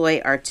employ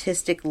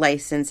artistic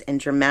license and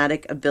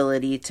dramatic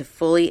ability to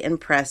fully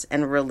impress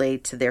and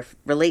relate to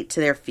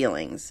their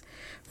feelings.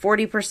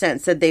 40%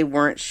 said they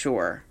weren't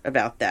sure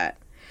about that.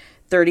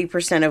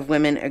 30% of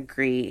women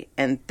agree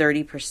and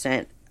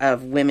 30%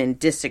 of women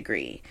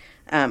disagree.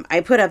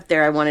 I put up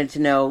there, I wanted to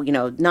know,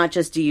 not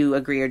just do you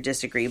agree or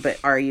disagree, but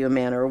are you a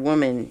man or a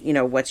woman?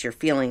 What's your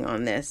feeling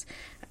on this?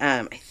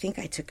 I think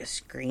I took a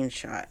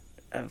screenshot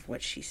of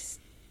what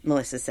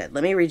Melissa said.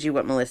 Let me read you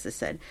what Melissa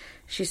said.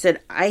 She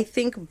said, I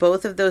think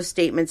both of those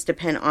statements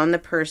depend on the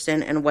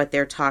person and what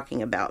they're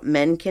talking about.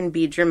 Men can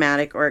be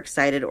dramatic or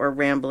excited or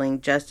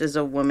rambling just as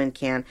a woman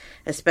can,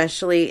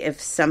 especially if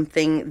it's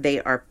something they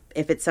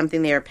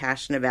are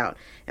passionate about.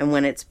 And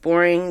when it's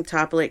boring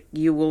topic,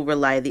 you will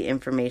relay the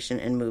information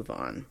and move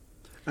on.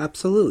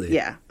 Absolutely.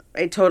 Yeah,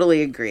 I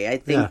totally agree. I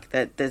think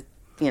that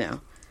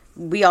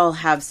we all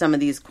have some of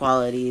these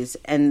qualities,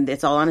 and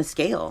it's all on a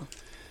scale,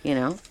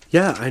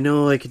 Yeah, I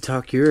know I could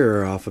talk your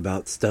ear off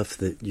about stuff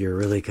that you're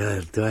really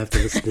good. Do I have to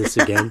listen to this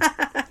again?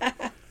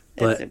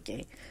 That's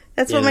okay.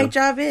 That's what my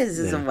job is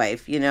as a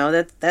wife,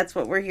 That's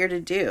what we're here to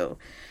do.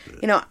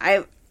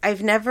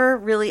 I've never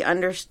really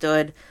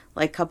understood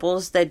like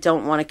couples that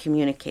don't want to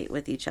communicate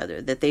with each other,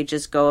 that they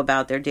just go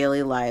about their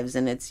daily lives,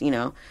 and it's,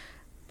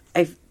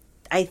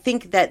 I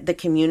think that the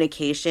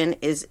communication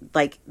is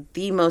like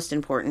the most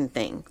important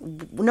thing,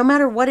 no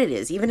matter what it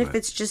is, even if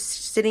it's just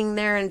sitting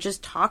there and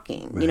just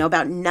talking,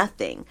 about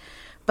nothing.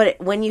 But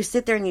when you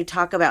sit there and you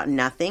talk about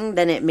nothing,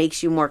 then it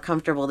makes you more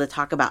comfortable to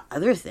talk about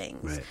other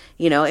things.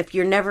 Right. If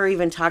you're never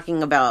even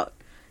talking about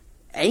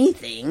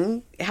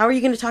anything, how are you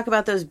going to talk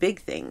about those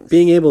big things?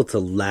 Being able to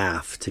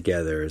laugh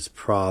together is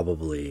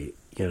probably,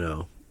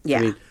 Yeah.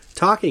 I mean,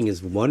 talking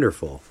is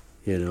wonderful,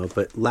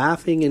 but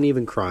laughing and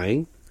even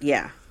crying.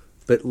 Yeah.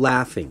 But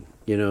laughing,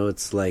 You know,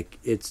 it's like,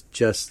 it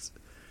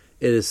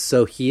is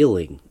so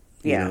healing.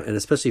 You know? And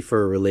especially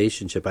for a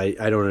relationship, I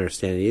don't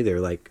understand it either.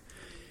 Like,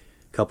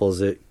 couples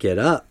that get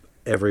up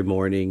every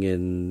morning,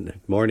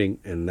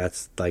 and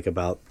that's like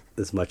about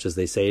as much as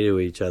they say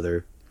to each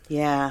other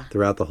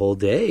throughout the whole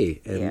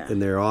day.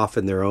 And they're off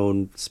in their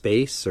own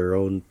space or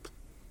own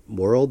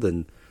world.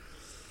 And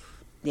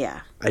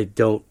I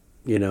don't,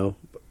 you know,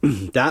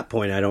 at that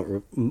point, I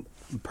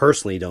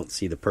personally don't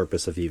see the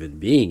purpose of even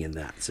being in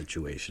that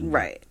situation.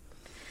 Right.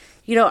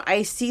 You know,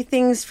 I see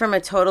things from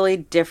a totally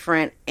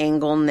different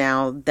angle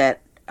now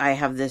that I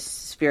have this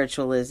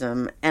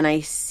spiritualism, and I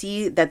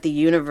see that the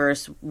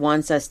universe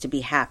wants us to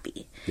be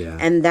happy. Yeah.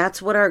 And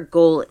that's what our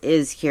goal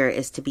is here,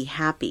 is to be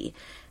happy.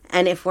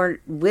 And if we're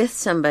with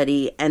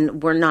somebody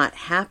and we're not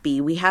happy,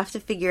 we have to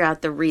figure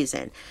out the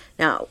reason.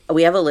 Now,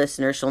 we have a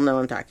listener, she'll know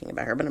I'm talking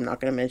about her, but I'm not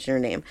going to mention her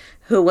name,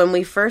 who, when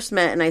we first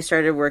met and I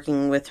started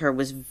working with her,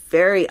 was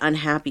very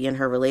unhappy in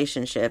her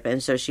relationship,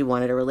 and so she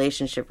wanted a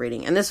relationship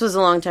reading. And this was a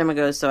long time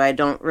ago, so I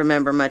don't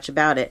remember much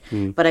about it.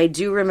 But I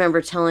do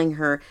remember telling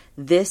her,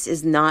 this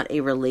is not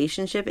a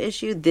relationship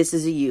issue, this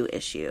is a you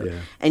issue. Yeah.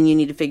 And you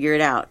need to figure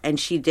it out. And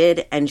she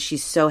did, and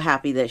she's so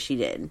happy that she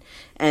did.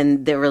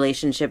 And the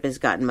relationship has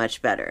gotten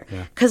much better.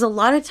 Because a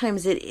lot of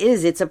times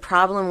it's a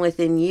problem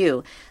within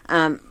you.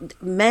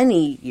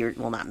 Many years,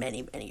 well, not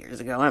many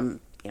years ago, I'm,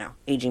 you know,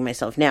 aging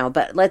myself now,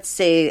 but let's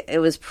say it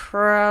was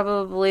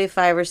probably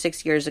 5 or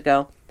 6 years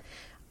ago,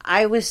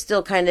 I was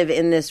still kind of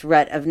in this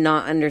rut of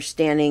not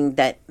understanding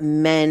that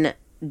men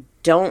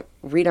don't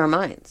read our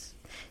minds.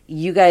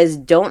 You guys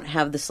don't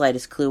have the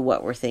slightest clue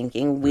what we're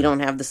thinking. We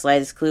don't have the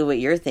slightest clue what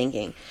you're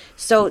thinking.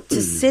 So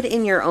to sit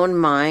in your own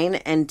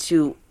mind and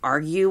to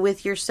argue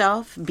with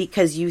yourself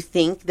because you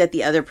think that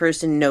the other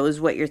person knows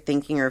what you're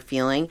thinking or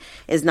feeling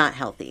is not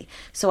healthy.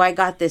 So I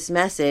got this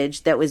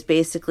message that was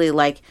basically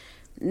like,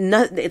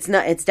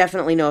 it's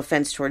definitely no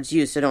offense towards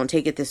you, so don't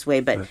take it this way,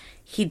 but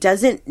he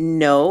doesn't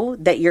know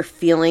that you're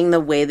feeling the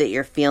way that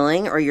you're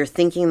feeling or you're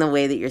thinking the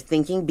way that you're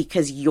thinking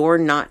because you're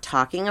not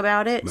talking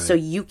about it, so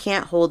you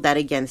can't hold that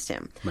against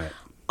him.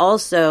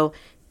 Also,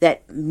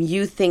 that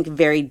you think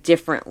very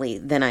differently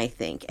than I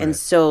think. And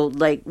so,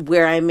 like,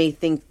 where I may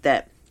think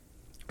that,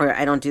 or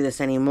I don't do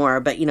this anymore,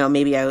 but, you know,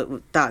 maybe I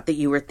thought that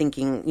you were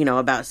thinking, you know,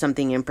 about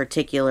something in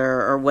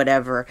particular or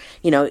whatever,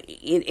 you know,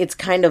 it's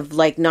kind of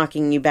like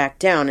knocking you back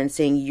down and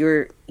saying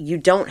you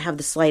don't have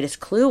the slightest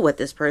clue what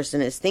this person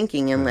is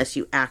thinking unless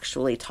you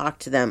actually talk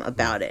to them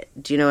about it.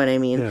 Do you know what I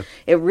mean? Yeah.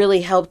 It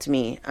really helped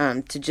me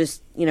to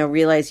just, you know,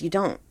 realize you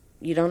don't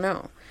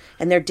know.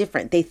 And they're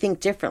different. They think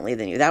differently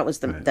than you. That was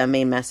the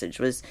main message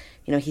was,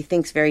 you know, he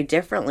thinks very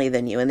differently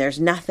than you. And there's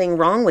nothing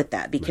wrong with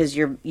that because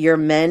you're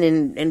men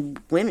and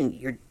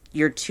women.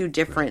 You're two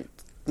different,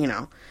 you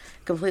know,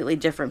 completely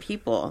different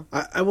people.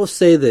 I will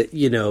say that,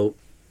 you know,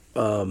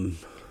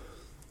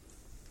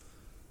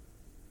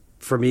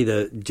 for me,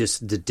 the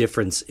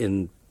difference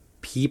in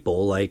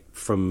people, like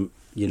from,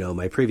 you know,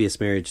 my previous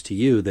marriage to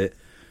you,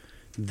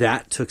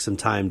 that took some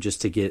time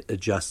just to get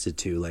adjusted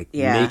to, like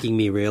making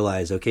me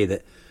realize, okay,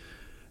 that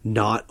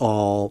not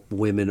all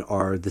women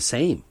are the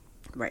same.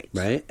 Right.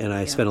 And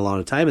I spent a lot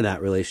of time in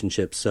that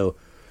relationship. So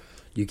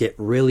you get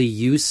really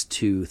used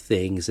to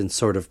things and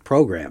sort of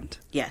programmed.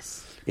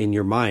 Yes. In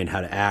your mind,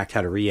 how to act, how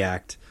to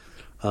react.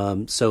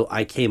 So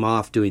I came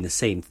off doing the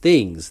same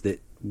things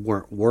that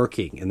weren't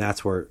working. And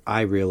that's where I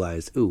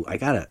realized, I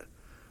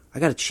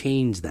gotta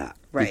change that.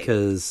 Right.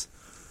 Because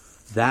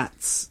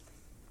that's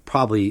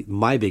probably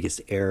my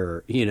biggest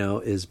error, you know,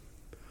 is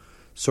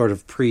sort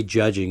of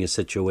prejudging a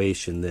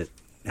situation that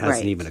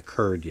hasn't even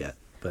occurred yet.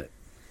 But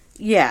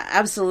yeah,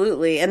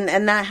 absolutely. And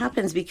that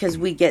happens because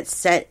we get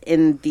set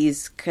in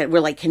these, we're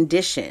like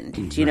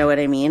conditioned. Do you know what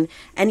I mean?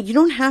 And you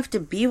don't have to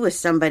be with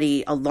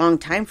somebody a long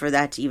time for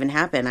that to even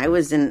happen. I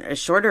was in a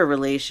shorter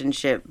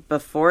relationship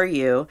before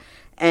you,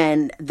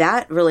 and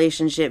that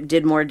relationship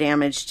did more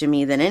damage to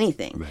me than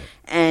anything. Right.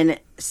 And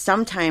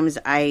sometimes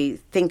I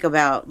think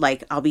about,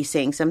 like, I'll be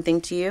saying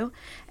something to you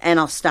and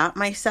I'll stop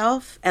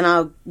myself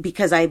and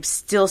because I'm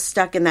still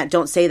stuck in that,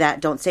 don't say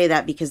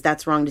that because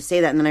that's wrong to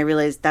say that. And then I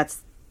realize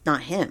that's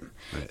not him.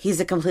 Right. He's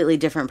a completely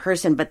different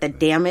person, but the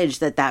damage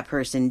that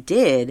person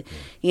did,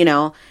 you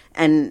know,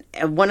 and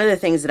one of the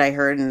things that I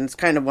heard, and it's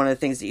kind of one of the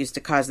things that used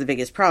to cause the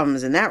biggest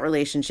problems in that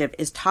relationship,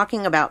 is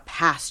talking about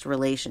past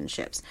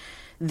relationships.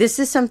 This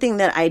is something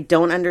that I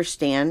don't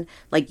understand.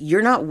 Like,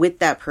 you're not with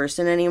that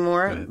person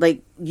anymore. Right.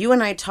 Like, you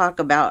and I talk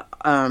about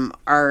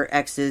our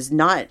exes,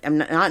 not in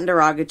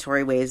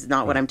derogatory ways,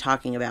 not what I'm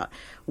talking about.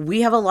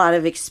 We have a lot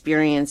of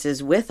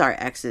experiences with our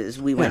exes.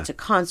 We went to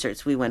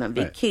concerts. We went on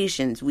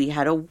vacations. We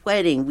had a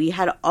wedding. We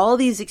had all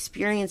these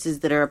experiences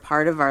that are a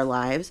part of our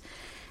lives.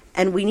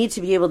 And we need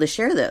to be able to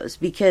share those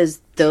because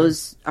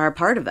those are a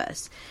part of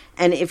us.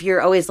 And if you're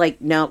always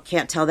like, no,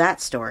 can't tell that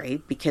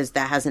story because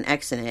that has an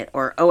X in it,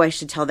 or, I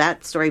should tell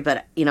that story,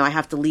 but, you know, I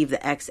have to leave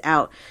the X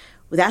out.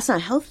 Well, that's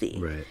not healthy.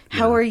 Right.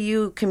 How are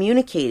you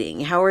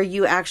communicating? How are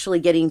you actually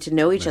getting to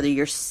know each other?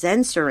 You're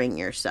censoring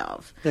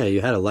yourself. Yeah, you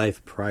had a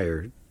life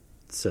prior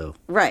so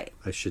right.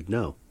 I should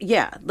know.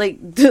 Yeah, like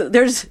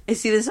I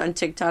see this on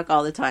TikTok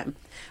all the time.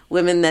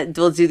 Women that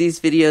will do these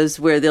videos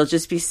where they'll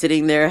just be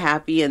sitting there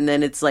happy, and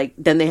then it's like,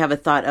 then they have a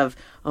thought of,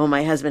 oh,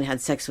 my husband had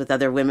sex with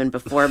other women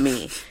before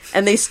me,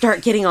 and they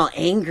start getting all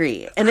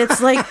angry, and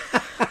it's like,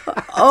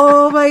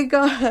 oh my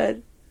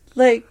God,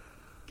 like,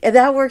 and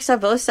that works on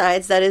both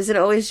sides. That isn't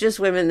always just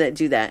women that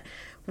do that.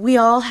 We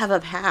all have a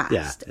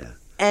past. Yeah.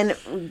 And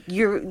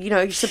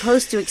you're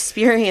supposed to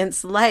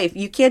experience life.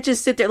 You can't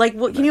just sit there. Like,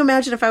 well, can you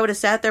imagine if I would have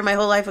sat there my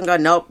whole life and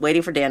gone, nope,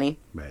 waiting for Danny.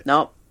 Right.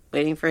 Nope,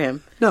 waiting for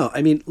him. No,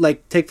 I mean,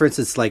 like, take for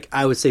instance, like,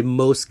 I would say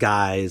most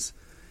guys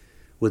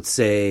would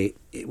say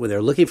when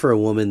they're looking for a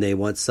woman, they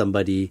want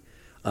somebody,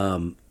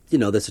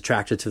 that's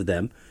attracted to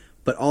them,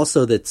 but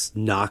also that's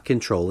not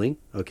controlling.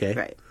 Okay.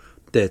 Right.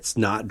 That's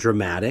not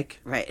dramatic.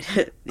 Right.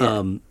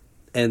 Yeah.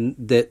 And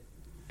that,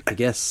 I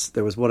guess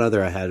there was one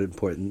other I had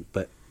important,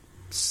 but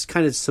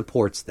kind of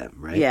supports them,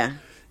 right? Yeah.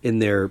 In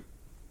their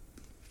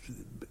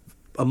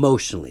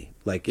emotionally,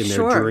 like in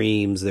their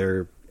dreams,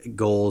 their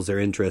goals, their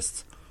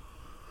interests,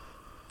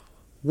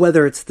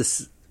 whether it's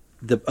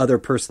the other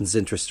person's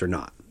interest or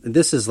not. And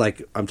this is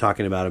like, I'm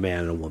talking about a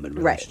man and a woman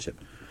relationship.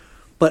 Right.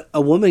 But a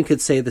woman could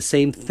say the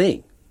same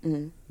thing,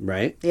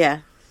 right?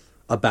 Yeah.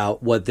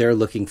 About what they're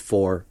looking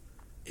for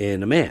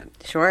in a man.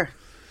 Sure.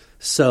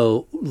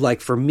 So,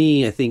 like for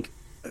me, I think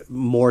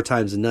more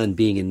times than none,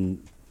 being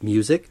in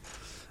music,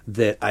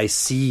 that I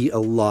see a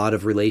lot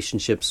of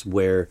relationships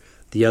where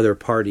the other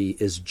party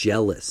is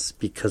jealous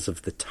because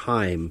of the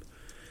time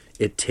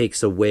it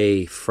takes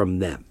away from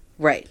them.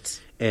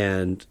 Right.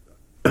 And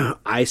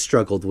I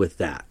struggled with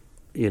that,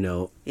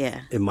 in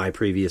my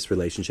previous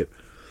relationship.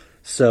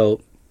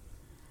 So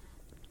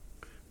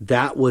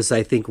that was,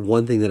 I think,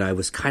 one thing that I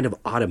was kind of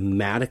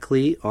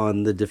automatically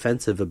on the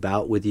defensive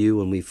about with you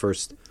when we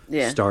first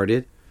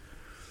started.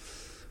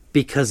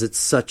 Because it's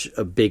such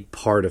a big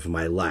part of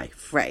my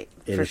life. Right,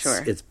 and for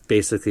sure. It's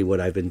basically what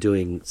I've been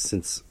doing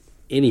since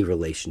any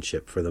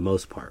relationship for the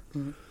most part,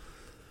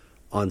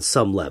 on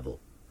some level.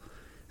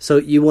 So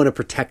you want to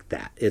protect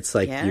that. It's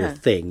like your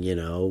thing,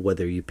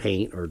 whether you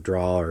paint or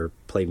draw or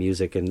play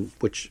music, and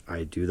which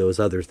I do those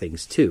other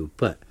things too.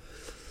 But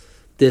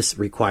this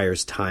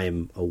requires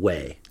time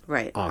away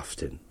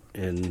often.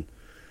 And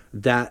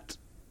that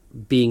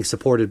being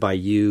supported by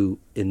you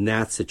in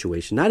that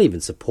situation, not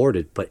even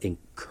supported, but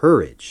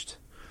encouraged,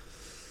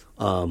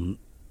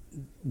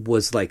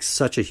 was like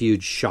such a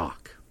huge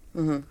shock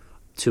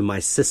to my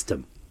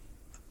system.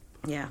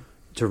 Yeah.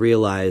 To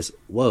realize,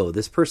 whoa,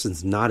 this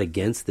person's not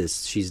against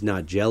this. She's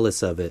not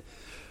jealous of it.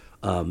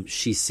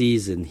 She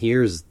sees and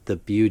hears the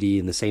beauty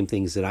and the same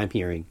things that I'm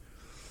hearing.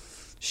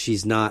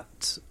 She's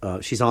not,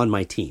 she's on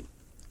my team.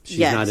 She's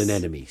not an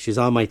enemy. She's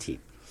on my team.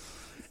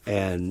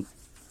 And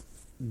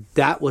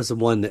that was the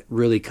one that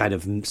really kind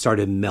of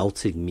started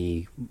melting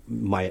me,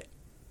 my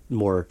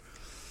more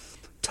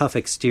tough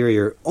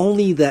exterior.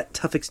 Only that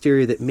tough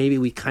exterior that maybe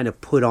we kind of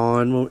put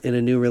on in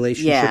a new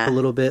relationship a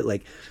little bit.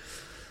 Like,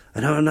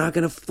 and I'm not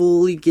going to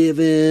fully give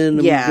in.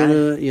 I'm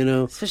going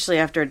to, Especially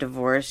after a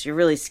divorce, you're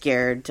really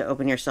scared to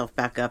open yourself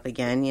back up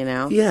again,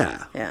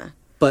 Yeah. Yeah.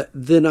 But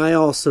then I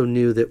also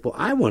knew that, well,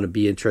 I want to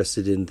be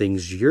interested in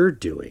things you're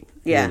doing.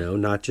 Yeah.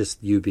 Not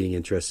just you being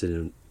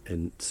interested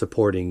in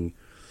supporting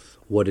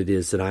what it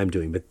is that I'm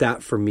doing. But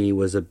that for me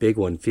was a big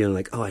one, feeling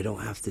like, oh, I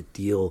don't have to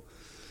deal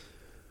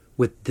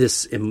with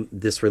this in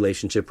this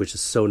relationship, which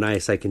is so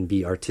nice. I can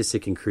be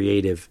artistic and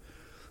creative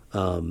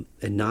and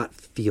not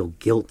feel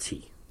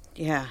guilty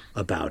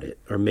about it,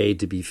 or made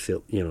to be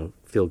feel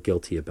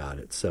guilty about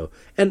it. So,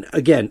 and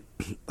again,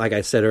 like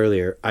I said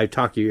earlier, I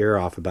talk your ear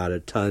off about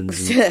it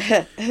tons,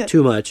 and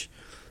too much.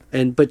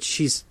 But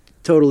she's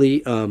totally,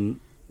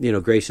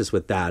 gracious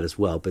with that as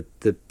well. But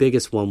the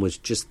biggest one was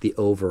just the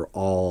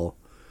overall,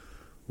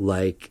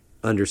 like,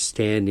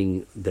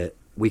 understanding that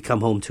we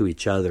come home to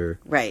each other.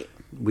 Right.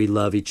 We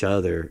love each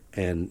other,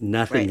 and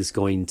nothing is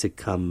going to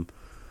come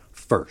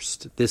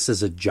first. This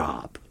is a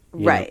job.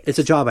 Right. It's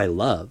a job I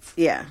love.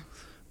 Yeah.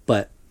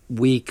 But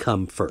we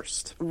come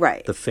first.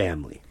 Right. The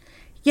family.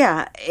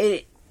 Yeah.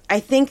 I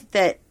think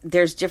that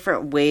there's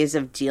different ways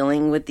of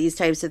dealing with these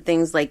types of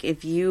things. Like,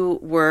 if you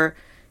were,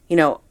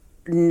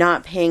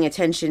 not paying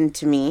attention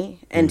to me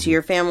and to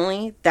your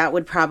family, that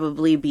would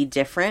probably be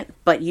different.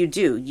 But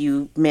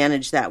you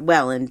manage that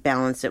well and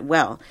balance it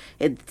well.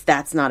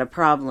 That's not a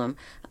problem.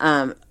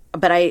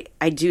 But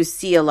I do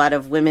see a lot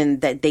of women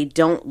that they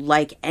don't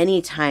like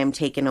any time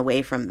taken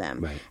away from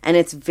them. Right. And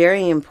it's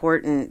very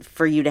important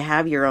for you to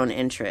have your own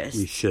interests.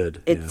 You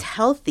should. It's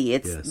healthy.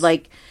 It's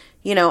like,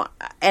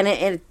 and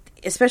it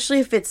especially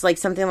if it's like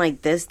something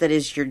like this that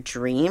is your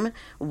dream,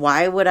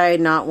 why would I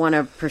not want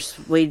to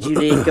persuade you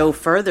to go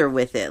further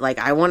with it? Like,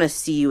 I want to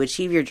see you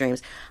achieve your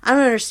dreams. I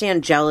don't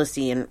understand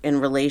jealousy in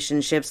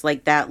relationships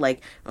like that.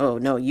 Like, oh,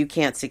 no, you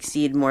can't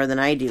succeed more than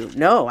I do.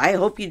 No, I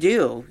hope you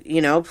do,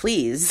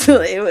 please.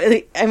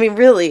 I mean,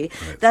 really,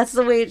 that's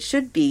the way it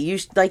should be.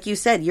 Like you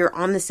said, you're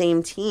on the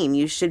same team.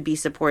 You should be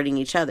supporting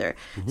each other.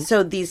 Mm-hmm.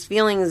 So these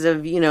feelings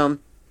of,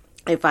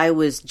 if I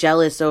was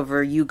jealous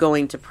over you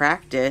going to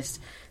practice,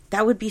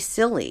 that would be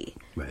silly.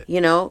 Right.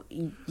 You know,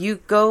 you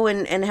go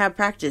and have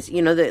practice.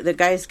 You know, the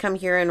guys come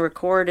here and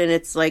record, and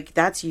it's like,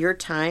 that's your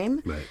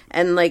time. Right.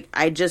 And like,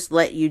 I just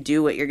let you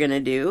do what you're going to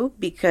do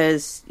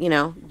because, you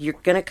know, you're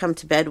going to come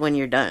to bed when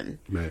you're done.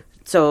 Right.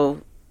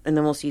 So, and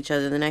then we'll see each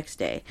other the next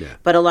day. Yeah.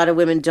 But a lot of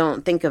women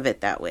don't think of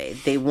it that way.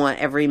 They want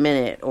every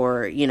minute,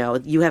 or, you know,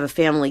 you have a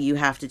family, you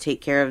have to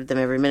take care of them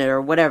every minute or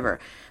whatever.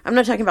 I'm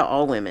not talking about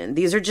all women.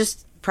 These are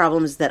just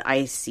problems that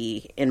I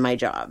see in my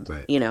job,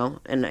 right. you know,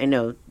 and I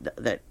know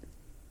that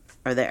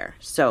are there.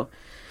 So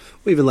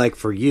even like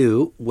for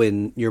you,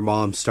 when your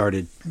mom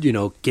started, you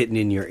know, getting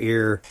in your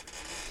ear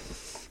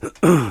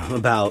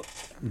about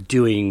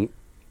doing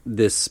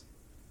this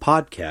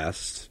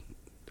podcast,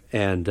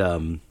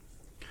 and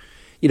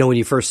you know, when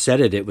you first said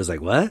it, it was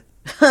like, what?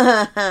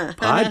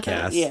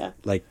 Podcast? Yeah.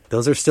 Like,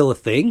 those are still a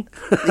thing?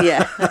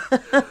 Yeah.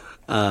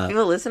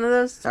 People listen to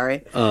those?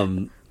 Sorry.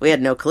 We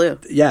had no clue.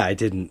 Yeah, I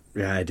didn't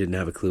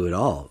have a clue at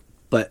all.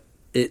 But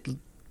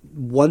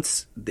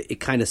once it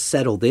kind of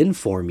settled in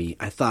for me,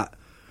 I thought,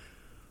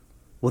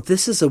 well,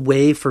 this is a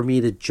way for me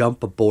to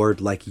jump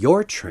aboard like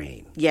your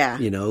train. Yeah.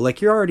 You know,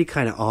 like you're already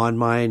kind of on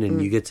mine,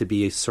 and you get to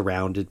be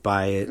surrounded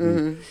by it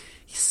and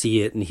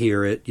see it and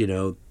hear it, you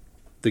know,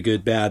 the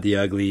good, bad, the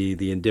ugly,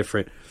 the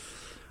indifferent.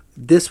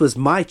 This was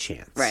my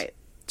chance. Right.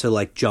 To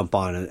like jump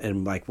on it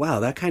and like,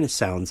 wow, that kind of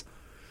sounds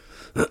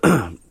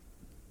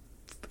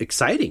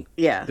exciting.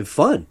 Yeah. And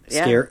fun.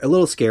 Yeah. A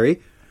little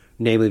scary,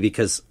 namely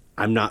because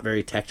I'm not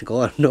very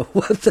technical. I don't know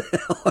what the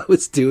hell I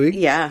was doing.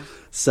 Yeah.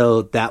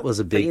 So that was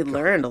a big... But you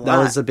learned a lot. That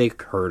was a big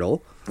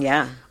hurdle.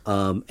 Yeah.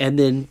 And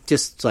then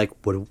just like,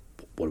 what do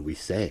we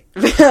say?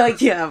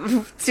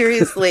 Yeah,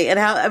 seriously. And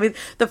how, I mean,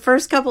 the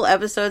first couple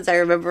episodes, I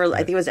remember, I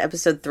think it was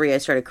episode 3, I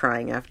started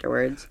crying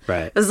afterwards.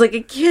 Right. I was like,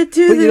 I can't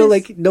do this. But you know,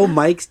 like, no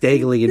mics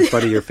dangling in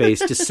front of your face,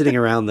 just sitting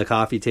around the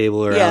coffee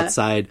table or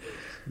outside.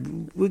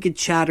 We could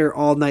chatter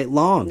all night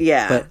long.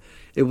 Yeah. But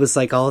it was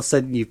like all of a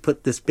sudden you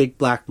put this big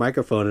black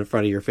microphone in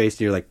front of your face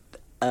and you're like,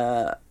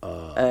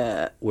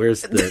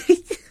 where's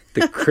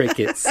the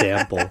cricket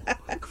sample?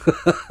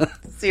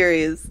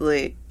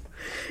 Seriously.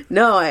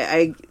 No,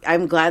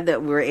 I'm glad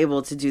that we're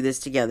able to do this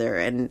together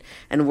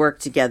and work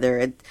together.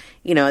 And,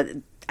 you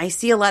know, I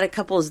see a lot of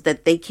couples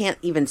that they can't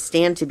even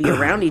stand to be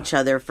around each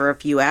other for a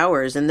few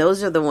hours. And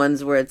those are the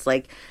ones where it's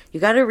like, you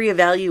got to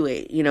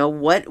reevaluate, you know,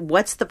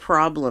 what's the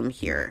problem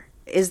here?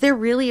 Is there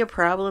really a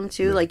problem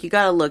too? Right. Like, you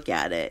got to look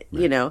at it,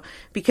 right. You know,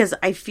 because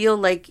I feel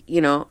like, you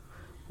know,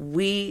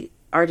 we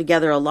are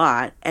together a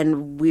lot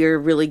and we're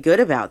really good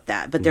about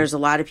that. But there's a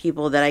lot of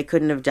people that I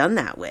couldn't have done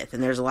that with.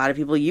 And there's a lot of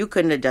people you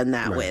couldn't have done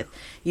that with.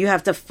 You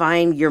have to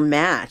find your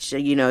match,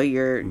 you know,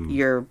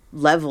 your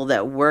level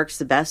that works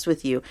the best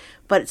with you.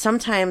 But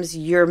sometimes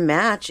your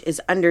match is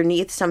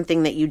underneath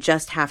something that you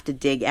just have to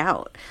dig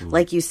out.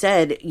 Like you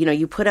said, you know,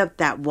 you put up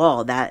that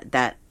wall,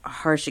 that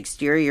harsh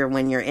exterior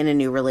when you're in a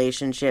new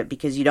relationship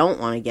because you don't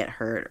want to get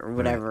hurt or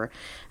whatever.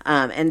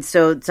 And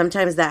so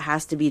sometimes that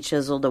has to be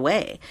chiseled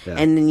away. Yeah.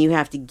 And then you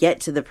have to get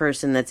to the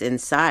person that's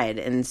inside.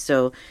 And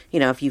so, you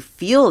know, if you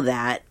feel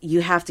that,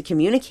 you have to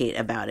communicate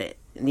about it.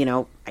 You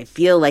know, I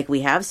feel like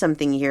we have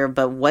something here,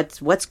 but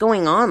what's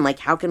going on? Like,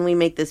 how can we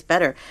make this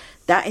better?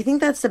 I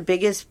think that's the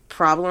biggest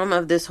problem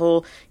of this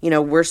whole, you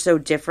know, we're so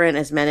different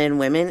as men and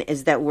women,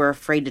 is that we're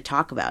afraid to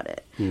talk about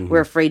it.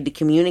 We're afraid to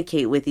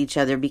communicate with each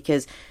other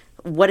because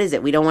what is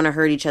it? We don't want to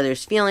hurt each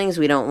other's feelings.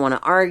 We don't want to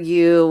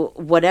argue,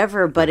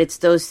 whatever. But it's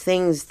those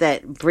things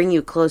that bring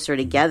you closer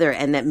together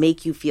and that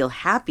make you feel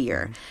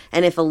happier.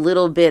 And if a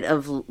little bit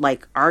of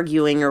like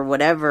arguing or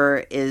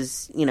whatever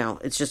is, you know,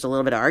 it's just a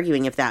little bit of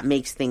arguing, if that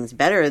makes things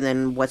better,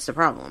 then what's the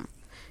problem?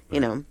 You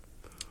know?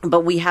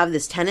 But we have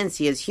this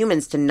tendency as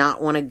humans to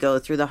not want to go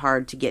through the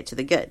hard to get to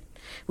the good.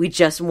 We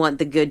just want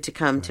the good to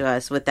come to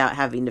us without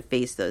having to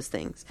face those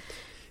things.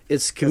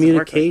 It's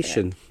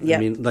communication. Yep. I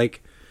mean,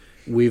 like,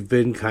 we've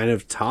been kind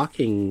of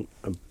talking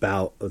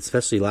about,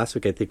 especially last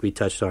week, I think we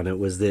touched on it,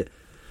 was that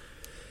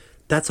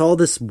that's all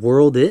this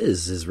world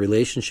is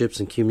relationships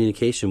and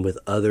communication with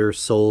other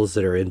souls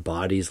that are in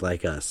bodies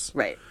like us.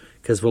 Right.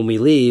 Because when we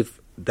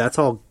leave, that's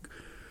all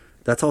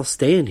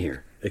staying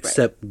here.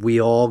 Except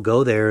we all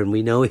go there and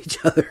we know each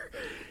other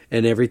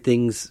and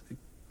everything's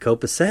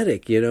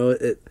copacetic, you know.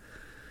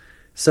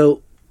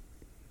 So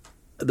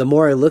the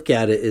more I look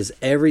at it, is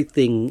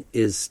everything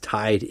is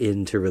tied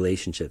into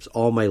relationships.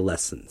 All my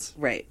lessons,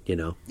 right? You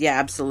know, yeah,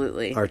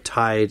 absolutely, are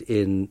tied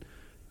in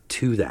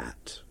to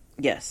that.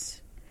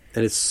 Yes,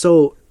 and it's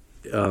so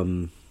I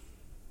don't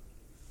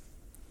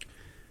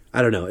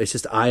know. It's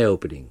just eye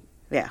opening.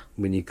 Yeah,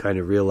 when you kind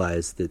of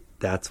realize that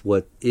that's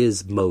what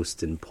is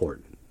most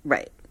important.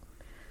 Right.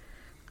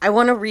 I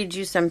want to read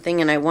you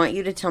something, and I want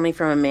you to tell me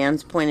from a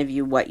man's point of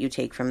view what you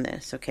take from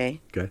this.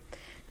 Okay. Okay.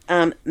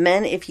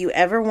 Men, if you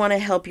ever want to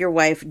help your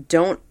wife,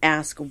 don't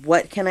ask,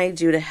 what can I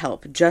do to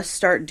help? Just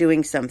start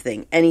doing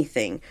something,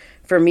 anything.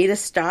 For me to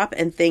stop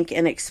and think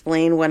and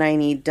explain what I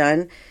need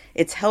done,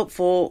 it's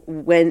helpful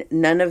when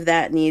none of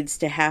that needs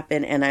to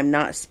happen and I'm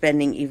not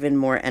spending even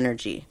more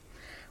energy.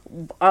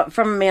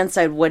 From a man's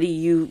side, what do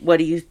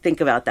you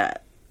think about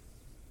that?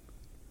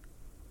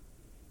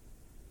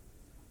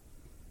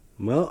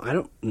 Well, I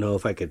don't know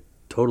if I could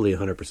totally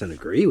 100%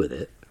 agree with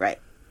it. Right.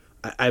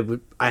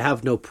 I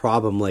have no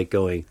problem like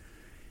going,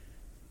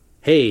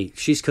 hey,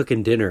 she's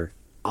cooking dinner.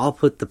 I'll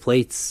put the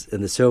plates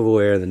and the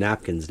silverware and the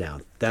napkins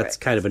down. That's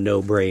kind of a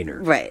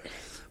no-brainer. Right.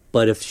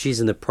 But if she's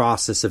in the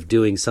process of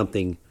doing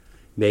something,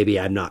 maybe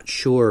I'm not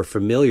sure or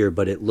familiar,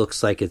 but it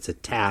looks like it's a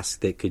task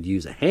that could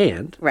use a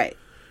hand. Right.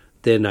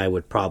 Then I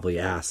would probably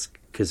ask,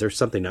 because there's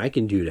something I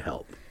can do to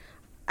help.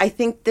 I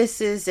think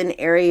this is an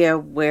area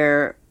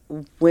where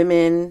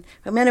men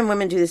and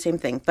women do the same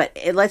thing. But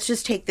let's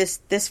just take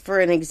this for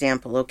an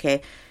example,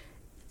 okay?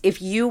 If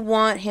you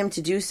want him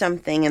to do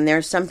something and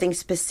there's something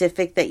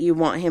specific that you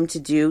want him to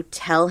do,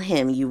 tell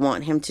him you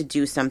want him to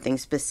do something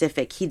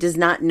specific. He does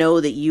not know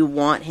that you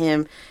want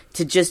him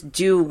to just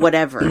do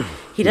whatever.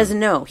 He doesn't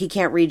know. He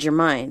can't read your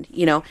mind.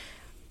 You know,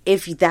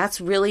 if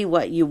that's really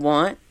what you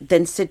want,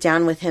 then sit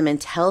down with him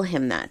and tell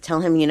him that.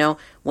 Tell him, you know,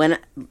 when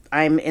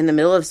I'm in the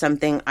middle of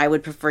something, I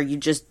would prefer you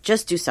just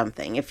do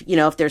something. If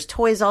there's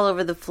toys all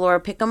over the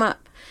floor, pick them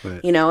up.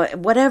 Right. You know,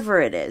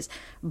 whatever it is.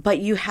 But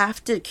you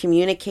have to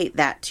communicate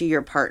that to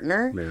your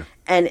partner. Yeah.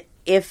 And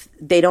if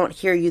they don't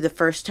hear you the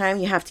first time,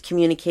 you have to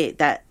communicate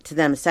that to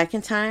them a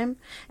second time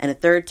and a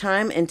third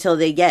time until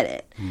they get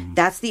it. Mm.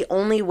 That's the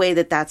only way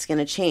that that's going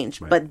to change.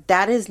 Right. But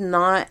that is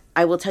not,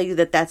 I will tell you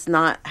that that's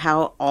not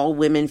how all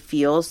women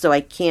feel. So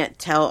I can't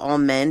tell all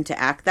men to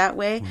act that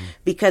way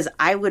because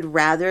I would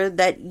rather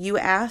that you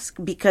ask,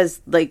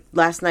 because like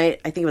last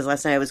night, I think it was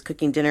last night, I was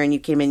cooking dinner and you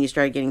came in, you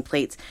started getting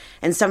plates.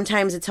 And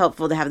sometimes it's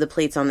helpful to have the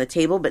plates on the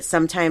table, but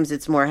sometimes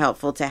it's more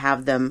helpful to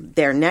have them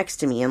there next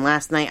to me. And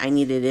last night I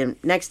needed him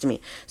next to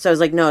me. So I was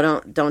like, no,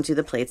 don't do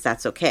the plates.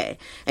 That's okay.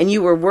 And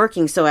you were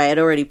working, so I had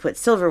already put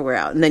silverware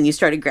out. And then you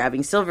started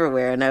grabbing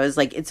silverware, and I was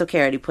like, it's okay,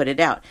 I already put it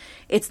out.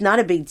 It's not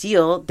a big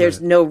deal.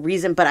 There's no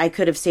reason, but I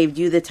could have saved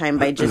you the time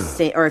by just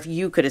saying, or if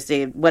you could have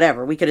saved,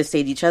 whatever, we could have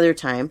saved each other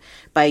time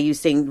by you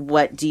saying,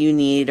 what do you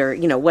need, or,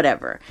 you know,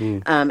 whatever,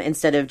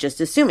 instead of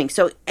just assuming.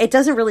 So it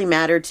doesn't really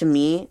matter to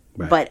me.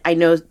 Right. But I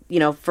know, you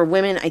know, for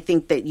women, I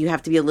think that you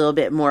have to be a little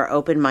bit more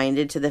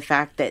open-minded to the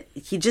fact that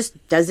he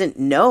just doesn't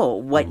know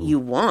what you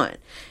want.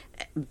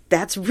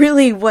 That's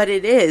really what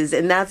it is,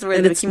 and that's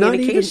where the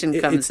communication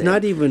comes in. It's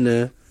not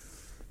even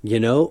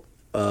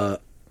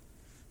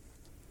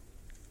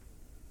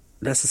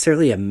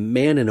necessarily a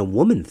man and a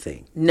woman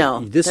thing.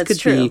 No, this that's could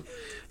true. be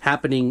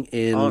happening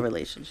in all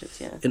relationships.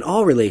 Yeah, in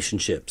all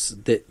relationships,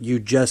 that you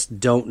just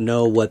don't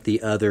know what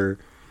the other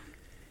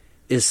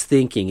is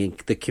thinking, and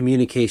the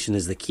communication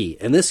is the key.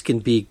 And this can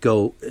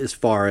go as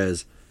far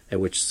as, and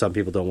which some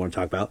people don't want to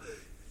talk about,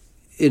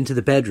 into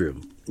the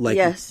bedroom. Like,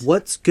 yes.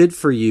 What's good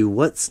for you?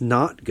 What's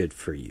not good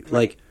for you? Right.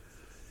 Like,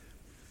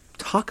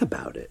 talk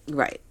about it.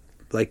 Right.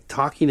 Like,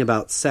 talking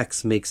about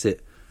sex makes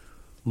it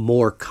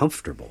more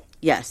comfortable.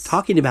 Yes.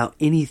 Talking about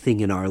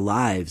anything in our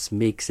lives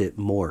makes it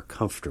more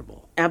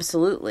comfortable.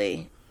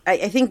 Absolutely.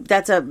 I think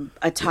that's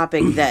a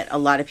topic that a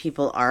lot of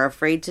people are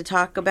afraid to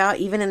talk about,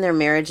 even in their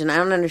marriage. And I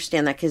don't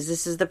understand that, because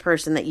this is the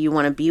person that you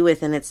want to be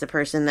with, and it's the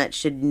person that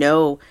should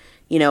know,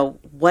 you know,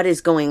 what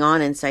is going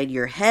on inside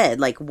your head.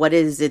 Like, what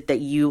is it that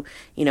you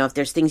know, if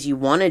there's things you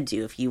want to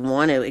do, if you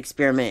want to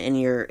experiment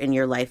in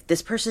your life,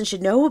 this person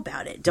should know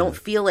about it. Don't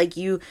feel like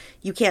you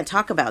can't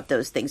talk about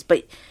those things.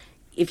 But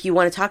if you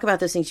want to talk about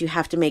those things, you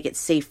have to make it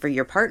safe for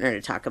your partner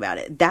to talk about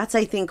it. That's,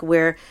 I think,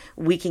 where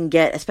we can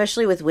get,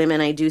 especially with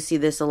women, I do see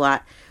this a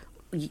lot.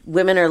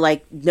 Women are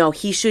like, no,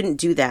 he shouldn't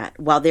do that,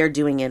 while they're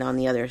doing it on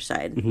the other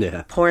side.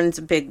 Yeah. Porn's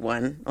a big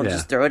one. I'll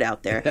just throw it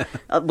out there.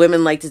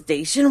 Women like to say,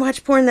 you shouldn't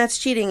watch porn, that's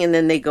cheating, and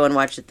then they go and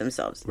watch it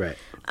themselves. Right.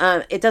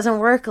 It doesn't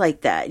work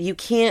like that. You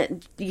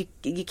can't be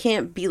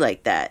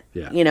like that.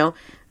 Yeah. You know?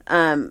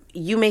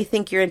 You may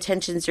think your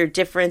intentions are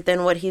different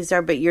than what his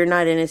are, but you're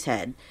not in his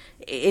head.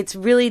 It's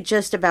really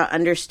just about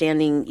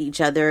understanding each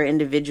other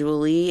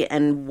individually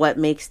and what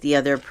makes the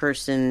other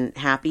person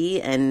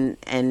happy,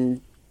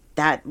 and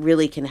that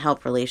really can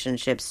help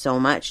relationships so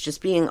much. Just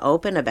being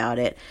open about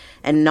it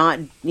and not,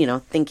 you know,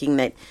 thinking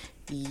that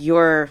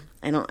you're,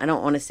 I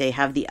don't want to say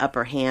have the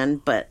upper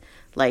hand, but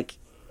like,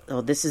 oh,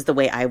 this is the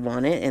way I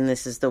want it, and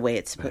this is the way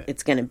it's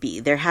going to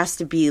be. There has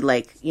to be,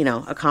 like, you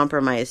know, a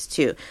compromise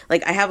too.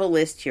 Like, I have a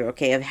list here,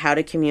 okay, of how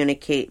to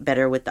communicate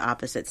better with the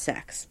opposite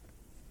sex.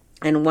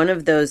 And one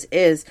of those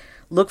is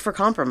look for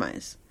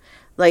compromise.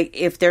 Like,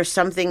 if there's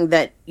something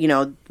that, you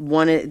know,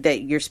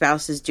 that your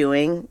spouse is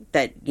doing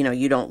that, you know,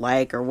 you don't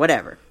like, or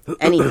whatever,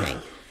 anything,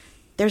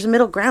 there's a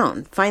middle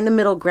ground. Find the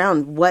middle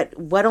ground.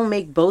 What'll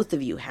make both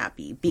of you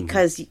happy?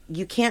 Because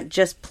you can't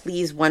just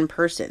please one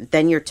person.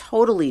 Then you're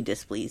totally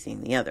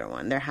displeasing the other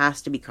one. There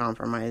has to be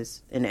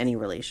compromise in any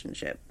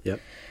relationship. Yep.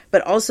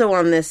 But also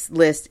on this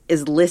list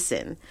is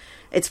listen.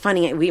 It's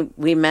funny.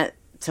 We met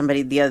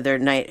somebody the other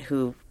night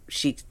who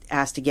she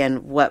asked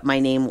again what my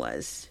name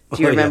was.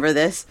 Do you remember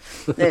this?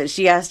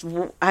 She asked,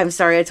 I'm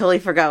sorry, I totally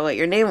forgot what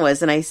your name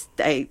was. And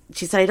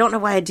she said, I don't know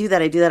why I do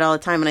that. I do that all the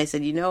time. And I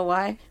said, you know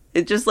why?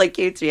 It just like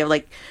came to me. I'm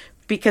like,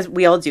 because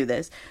we all do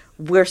this.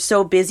 we're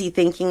so busy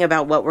thinking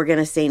about what we're going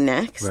to say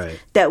next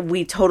that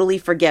we totally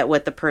forget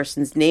what the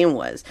person's name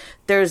was.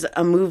 There's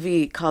a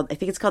movie called, I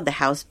think it's called The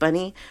House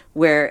Bunny,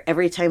 where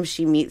every time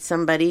she meets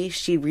somebody,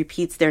 she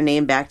repeats their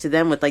name back to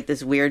them with like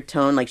this weird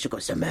tone. Like she'll go,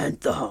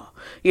 Samantha,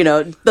 you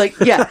know, like,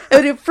 yeah.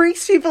 And it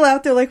freaks people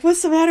out. They're like,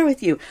 what's the matter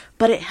with you?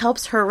 But it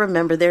helps her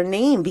remember their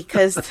name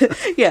because,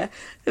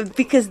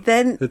 because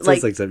then it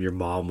sounds like something your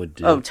mom would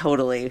do. Oh,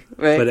 totally.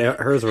 Right. But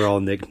hers were all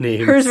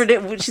nicknames.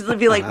 She'd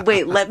be like,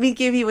 wait, let me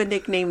give you a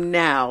nickname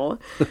now.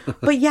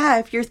 But yeah,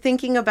 if you're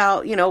thinking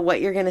about, you know,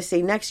 what you're going to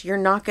say next, you're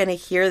not going to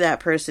hear that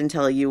person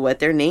tell you what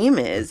their name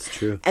is. That's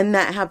true. And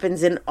that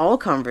happens in all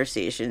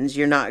conversations.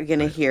 You're not going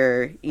to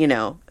hear, you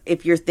know,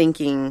 if you're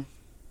thinking,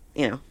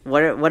 you know,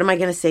 what am I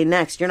going to say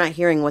next? You're not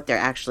hearing what they're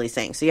actually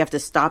saying. So you have to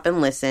stop and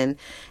listen.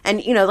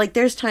 And, you know, like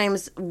there's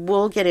times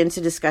we'll get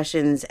into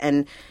discussions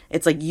and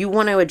it's like you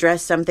want to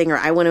address something or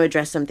I want to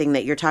address something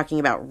that you're talking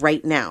about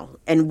right now.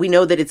 And we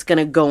know that it's going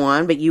to go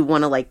on, but you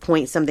want to like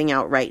point something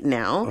out right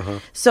now.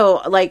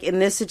 So like in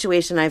this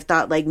situation, I've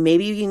thought like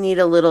maybe you need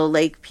a little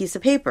like piece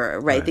of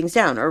paper, write things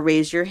down or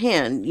raise your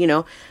hand, you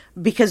know.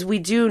 Because we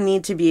do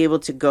need to be able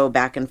to go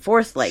back and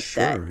forth like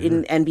that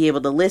and be able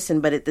to listen.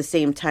 But at the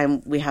same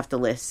time, we have to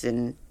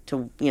listen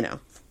to, you know,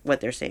 what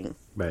they're saying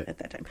at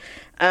that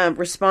time.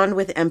 Respond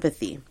with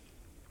empathy.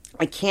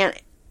 I can't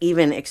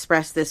even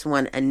express this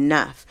one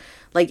enough.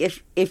 Like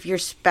if your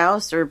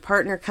spouse or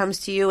partner comes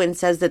to you and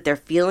says that they're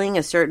feeling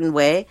a certain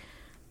way,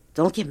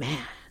 don't get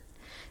mad.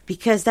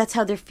 Because that's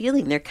how they're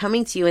feeling. They're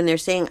coming to you and they're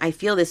saying, I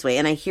feel this way.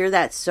 And I hear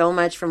that so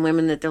much from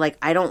women that they're like,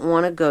 I don't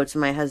want to go to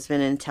my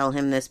husband and tell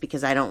him this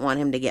because I don't want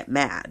him to get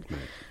mad.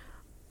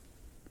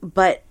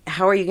 But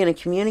how are you going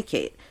to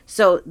communicate?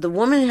 So the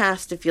woman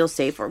has to feel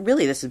safe, or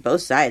really this is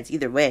both sides,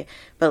 either way.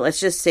 But let's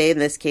just say in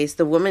this case,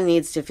 the woman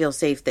needs to feel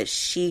safe that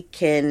she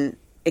can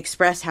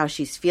express how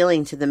she's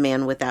feeling to the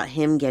man without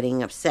him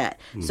getting upset.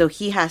 So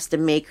he has to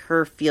make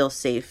her feel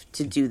safe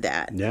to do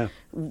that. Yeah.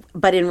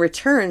 But in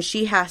return,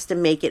 she has to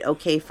make it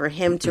okay for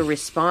him to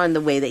respond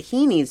the way that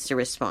he needs to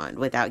respond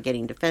without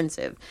getting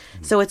defensive.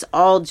 So it's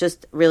all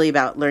just really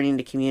about learning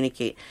to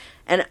communicate.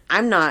 And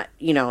I'm not,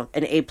 you know,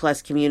 an A+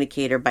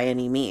 communicator by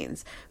any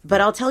means,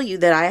 but I'll tell you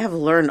that I have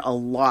learned a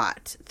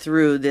lot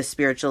through this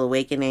spiritual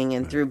awakening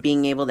and through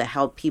being able to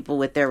help people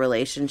with their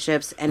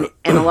relationships. And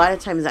a lot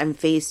of times I'm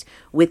faced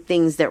with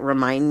things that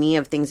remind me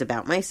of things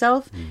about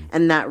myself.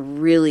 And that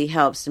really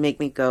helps to make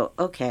me go,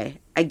 okay,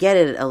 I get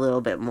it a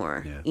little bit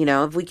more. Yeah. You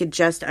know, if we could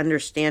just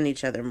understand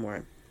each other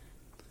more.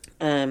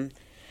 Own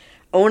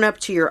up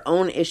to your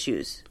own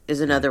issues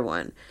is another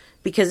one.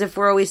 Because if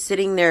we're always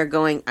sitting there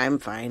going, I'm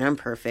fine, I'm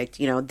perfect,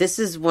 you know, this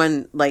is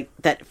one, like,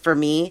 that for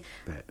me,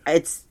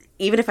 it's,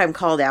 even if I'm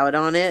called out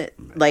on it,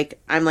 like,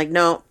 I'm like,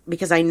 no,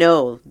 because I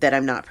know that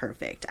I'm not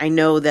perfect. I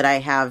know that I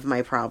have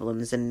my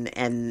problems and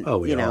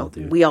you know,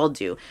 we all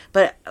do.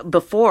 But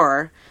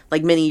before,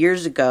 like many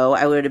years ago,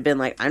 I would have been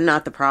like, I'm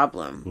not the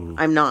problem.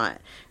 I'm not.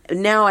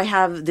 Now I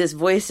have this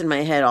voice in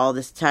my head all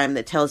this time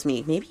that tells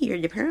me, maybe you're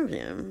the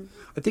problem.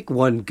 I think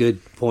one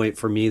good point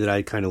for me that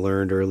I kind of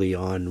learned early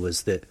on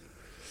was that,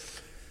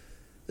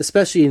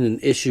 especially in an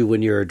issue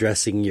when you're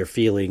addressing your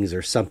feelings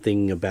or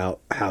something about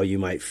how you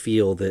might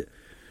feel, that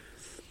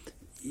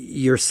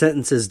your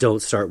sentences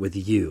don't start with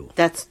you.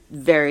 That's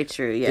very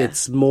true, yeah.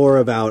 It's more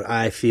about,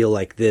 I feel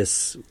like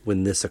this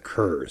when this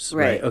occurs,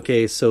 right?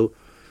 Okay, so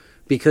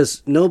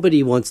because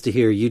nobody wants to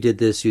hear, you did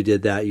this, you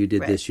did that, you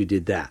did this, you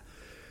did that.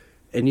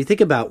 And you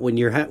think about when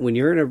you're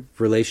in a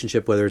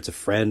relationship, whether it's a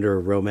friend or a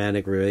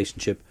romantic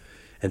relationship,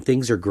 and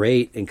things are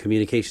great and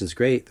communication's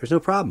great, there's no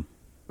problem.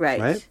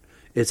 Right?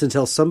 It's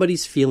until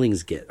somebody's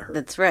feelings get hurt.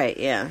 That's right,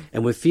 yeah.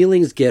 And when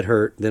feelings get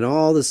hurt, then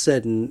all of a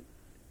sudden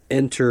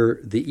enter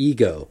the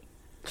ego.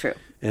 True.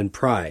 And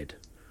pride.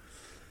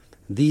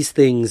 These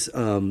things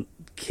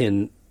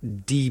can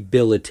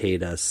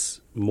debilitate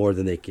us more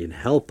than they can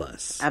help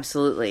us.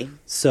 Absolutely.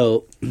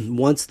 So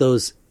once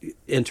those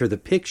enter the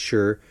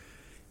picture,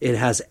 it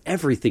has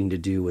everything to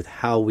do with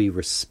how we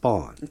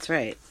respond. That's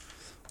right.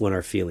 When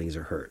our feelings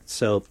are hurt.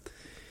 So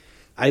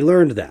I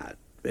learned that.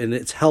 And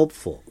it's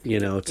helpful, you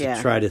know, to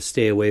try to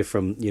stay away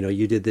from, you know,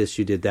 you did this,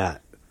 you did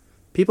that.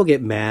 People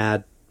get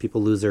mad.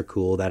 People lose their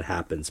cool. That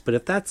happens. But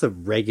if that's a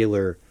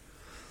regular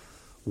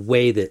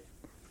way that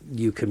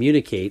you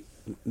communicate,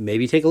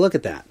 maybe take a look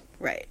at that.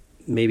 Right.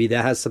 Maybe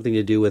that has something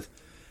to do with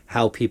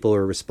how people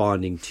are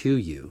responding to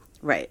you.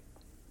 Right.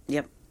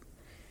 Yep.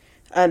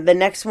 The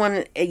next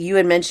one you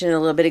had mentioned a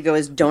little bit ago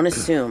is don't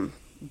assume.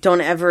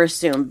 Don't ever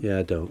assume.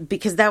 Yeah, don't.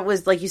 Because that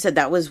was, like you said,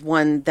 that was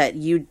one that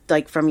you,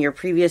 like, from your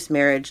previous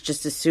marriage,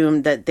 just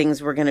assumed that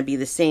things were going to be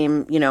the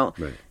same, you know,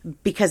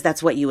 because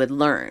that's what you had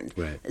learned.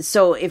 Right.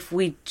 So if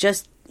we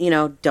just, you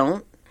know,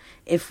 don't,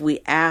 if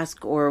we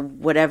ask or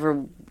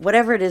whatever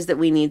it is that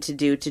we need to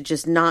do to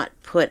just not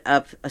put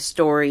up a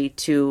story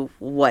to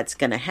what's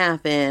going to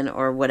happen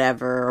or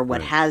whatever, or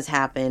what has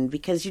happened,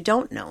 because you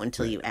don't know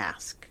until you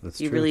ask. That's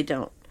you true. Really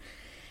don't.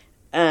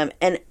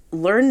 And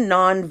learn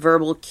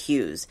nonverbal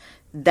cues.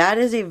 That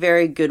is a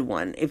very good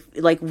one. If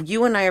like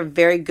you and I are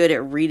very good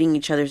at reading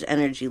each other's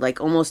energy, like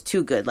almost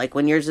too good. Like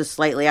when yours is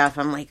slightly off,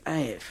 I'm like,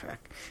 "Ay, fuck."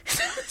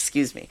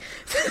 Excuse me.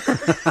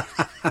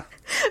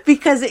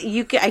 Because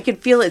I could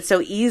feel it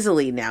so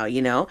easily now,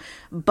 you know.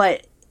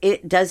 But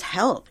it does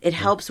help. It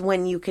helps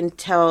when you can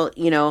tell,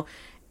 you know,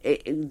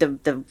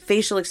 the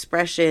facial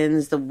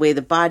expressions, the way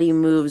the body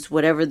moves,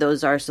 whatever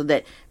those are, so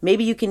that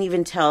maybe you can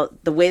even tell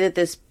the way that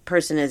this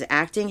person is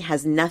acting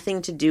has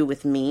nothing to do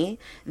with me.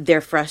 They're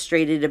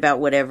frustrated about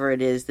whatever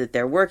it is that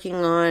they're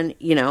working on,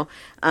 you know.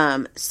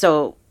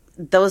 So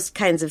those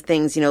kinds of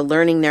things, you know,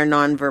 learning their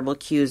nonverbal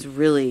cues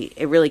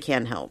really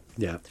can help.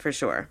 Yeah. For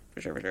sure.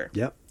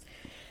 Yep.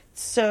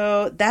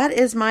 So that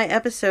is my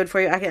episode for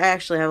you. I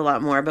actually have a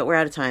lot more, but we're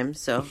out of time,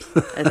 so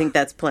I think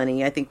that's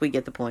plenty. I think we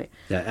get the point.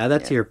 Yeah, add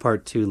that to your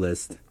part 2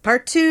 list.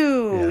 Part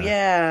 2,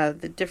 yeah.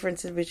 The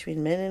differences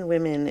between men and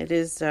women. It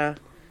is,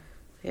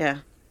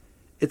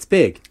 It's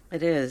big.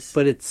 It is.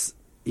 But it's,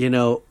 you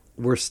know,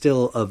 we're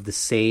still of the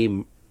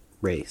same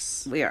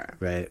race. We are.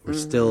 Right? We're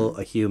still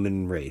a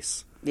human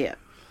race. Yeah.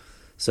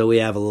 So we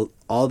have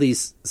all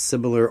these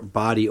similar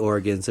body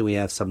organs, and we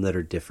have some that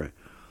are different.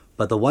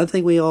 But the one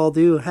thing we all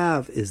do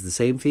have is the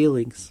same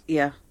feelings.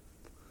 Yeah.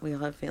 We all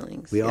have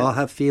feelings. We all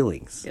have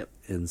feelings. Yep.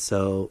 And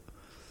so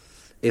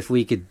if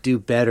we could do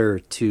better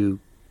to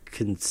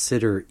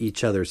consider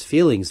each other's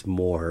feelings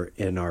more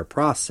in our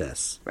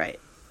process, right,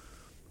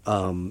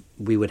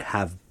 we would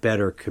have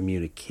better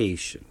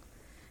communication.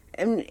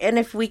 And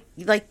if we,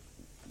 like,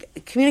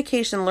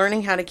 communication,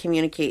 learning how to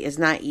communicate is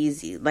not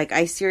easy. Like,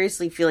 I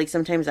seriously feel like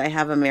sometimes I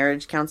have a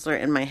marriage counselor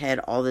in my head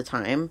all the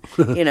time,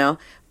 you know,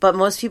 but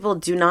most people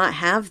do not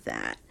have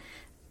that.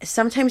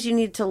 Sometimes you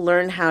need to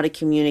learn how to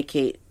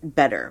communicate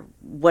better,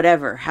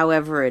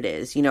 however it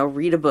is, you know,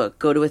 read a book,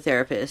 go to a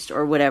therapist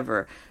or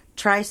whatever.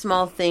 Try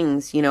small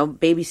things, you know,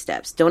 baby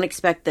steps. Don't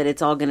expect that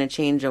it's all going to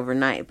change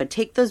overnight, but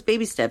take those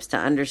baby steps to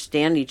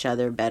understand each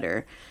other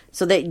better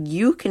so that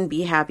you can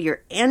be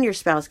happier and your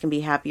spouse can be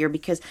happier,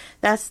 because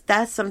that's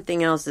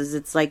something else. Is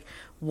it's like,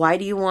 why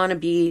do you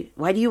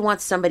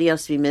want somebody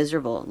else to be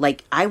miserable?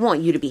 Like, I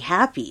want you to be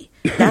happy.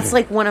 That's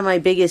like one of my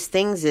biggest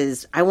things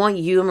is I want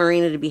you,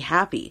 Marina, to be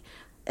happy.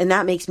 And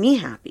that makes me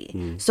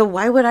happy. So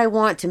why would I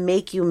want to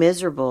make you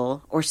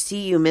miserable or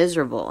see you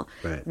miserable?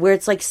 Right. Where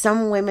it's like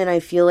some women, I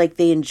feel like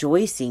they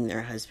enjoy seeing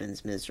their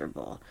husbands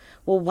miserable.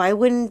 Well, why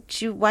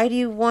do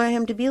you want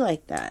him to be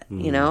like that?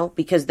 You know,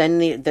 because then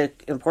the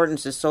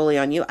importance is solely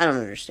on you. I don't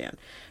understand.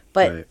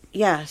 But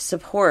yeah,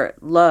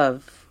 support,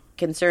 love,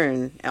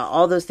 concern,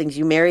 all those things.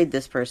 You married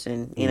this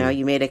person, you know,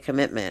 you made a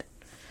commitment.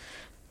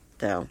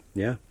 So,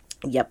 yeah.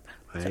 Yep.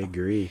 I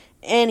agree.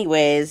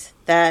 Anyways,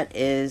 that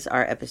is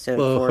our episode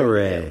for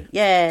hooray.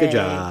 you. Yay. Good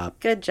job.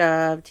 Good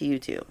job to you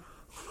too.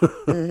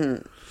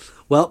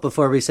 Well,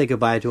 before we say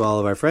goodbye to all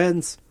of our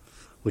friends,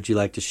 would you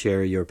like to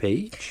share your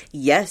page?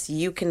 Yes,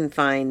 you can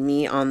find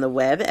me on the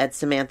web at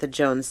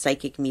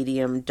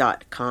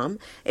SamanthaJonesPsychicMedium.com.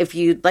 If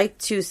you'd like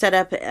to set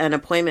up an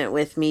appointment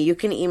with me, you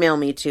can email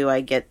me too.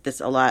 I get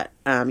this a lot.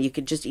 You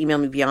could just email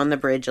me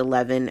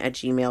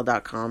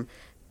beyondthebridge11@gmail.com.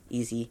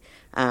 Easy.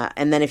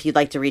 And then if you'd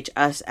like to reach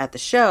us at the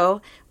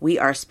show, we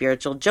are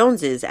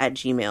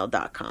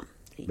spiritualjoneses@gmail.com.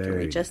 You can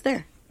reach us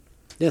there.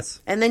 Yes.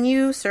 And then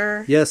you,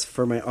 sir. Yes,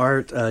 for my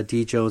art,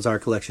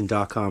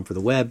 djonesartcollection.com for the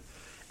web,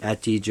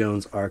 at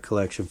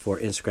djonesartcollection for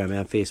Instagram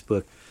and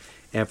Facebook,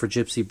 and for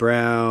Gypsy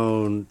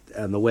Brown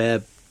on the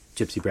web,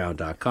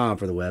 gypsybrown.com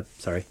for the web,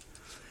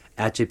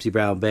 at Gypsy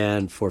Brown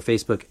Band for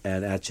Facebook,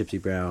 and at Gypsy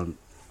Brown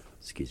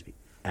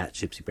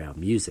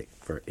Music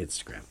for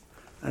Instagram.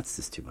 That's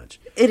just too much.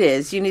 It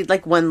is. You need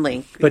like one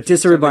link. But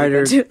just a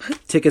reminder,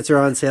 tickets are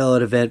on sale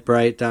at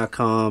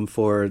eventbrite.com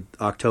for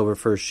October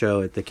 1st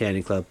show at the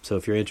Canyon Club. So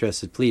if you're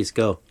interested, please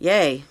go.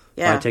 Yay.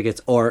 Yeah. Buy tickets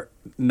or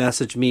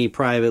message me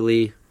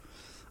privately.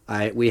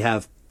 We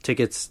have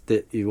tickets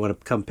that you want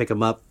to come pick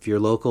them up. If you're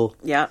local,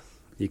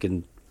 you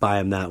can buy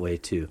them that way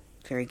too.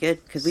 Very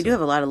good, because we do have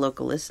a lot of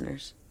local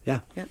listeners. Yeah.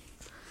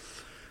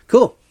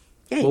 Cool.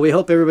 Yay. Well, we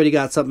hope everybody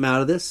got something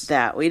out of this.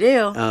 That we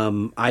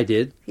do. I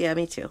did. Yeah,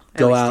 me too.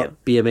 Go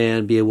out, be a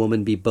man, be a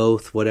woman, be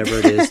both, whatever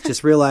it is.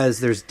 Just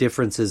realize there's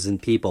differences in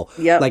people.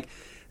 Yep. Like,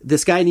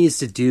 this guy needs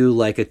to do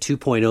like a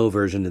 2.0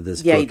 version of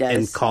this book he does.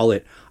 and call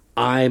it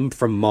I'm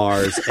from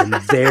Mars and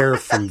they're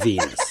from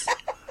Venus.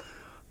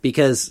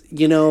 Because,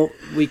 you know,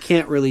 we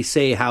can't really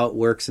say how it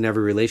works in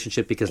every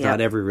relationship because not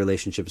every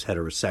relationship is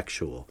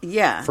heterosexual.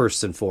 Yeah.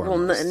 First and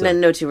foremost. Well,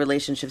 no two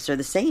relationships are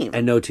the same.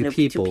 And no two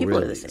people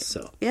really, are the same.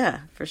 So. Yeah,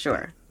 for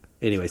sure.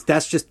 Anyways,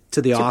 that's just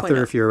to the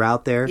author if you're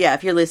out there. Yeah,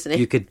 if you're listening.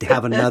 You could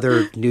have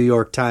another New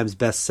York Times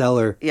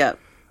bestseller. Yep.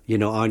 You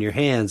know, on your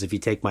hands if you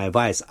take my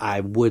advice. I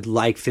would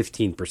like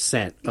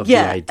 15% of the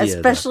idea. Yeah,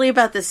 especially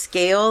about the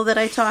scale that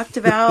I talked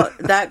about.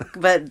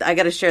 But I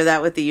got to share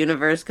that with the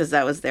universe because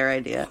that was their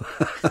idea.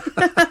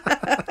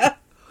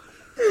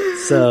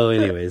 So,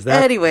 anyways,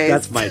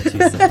 that's my 2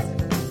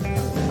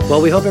 cents.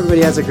 Well, we hope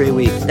everybody has a great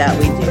week. That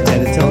we do.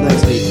 And until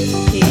next week,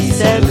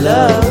 peace and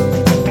love.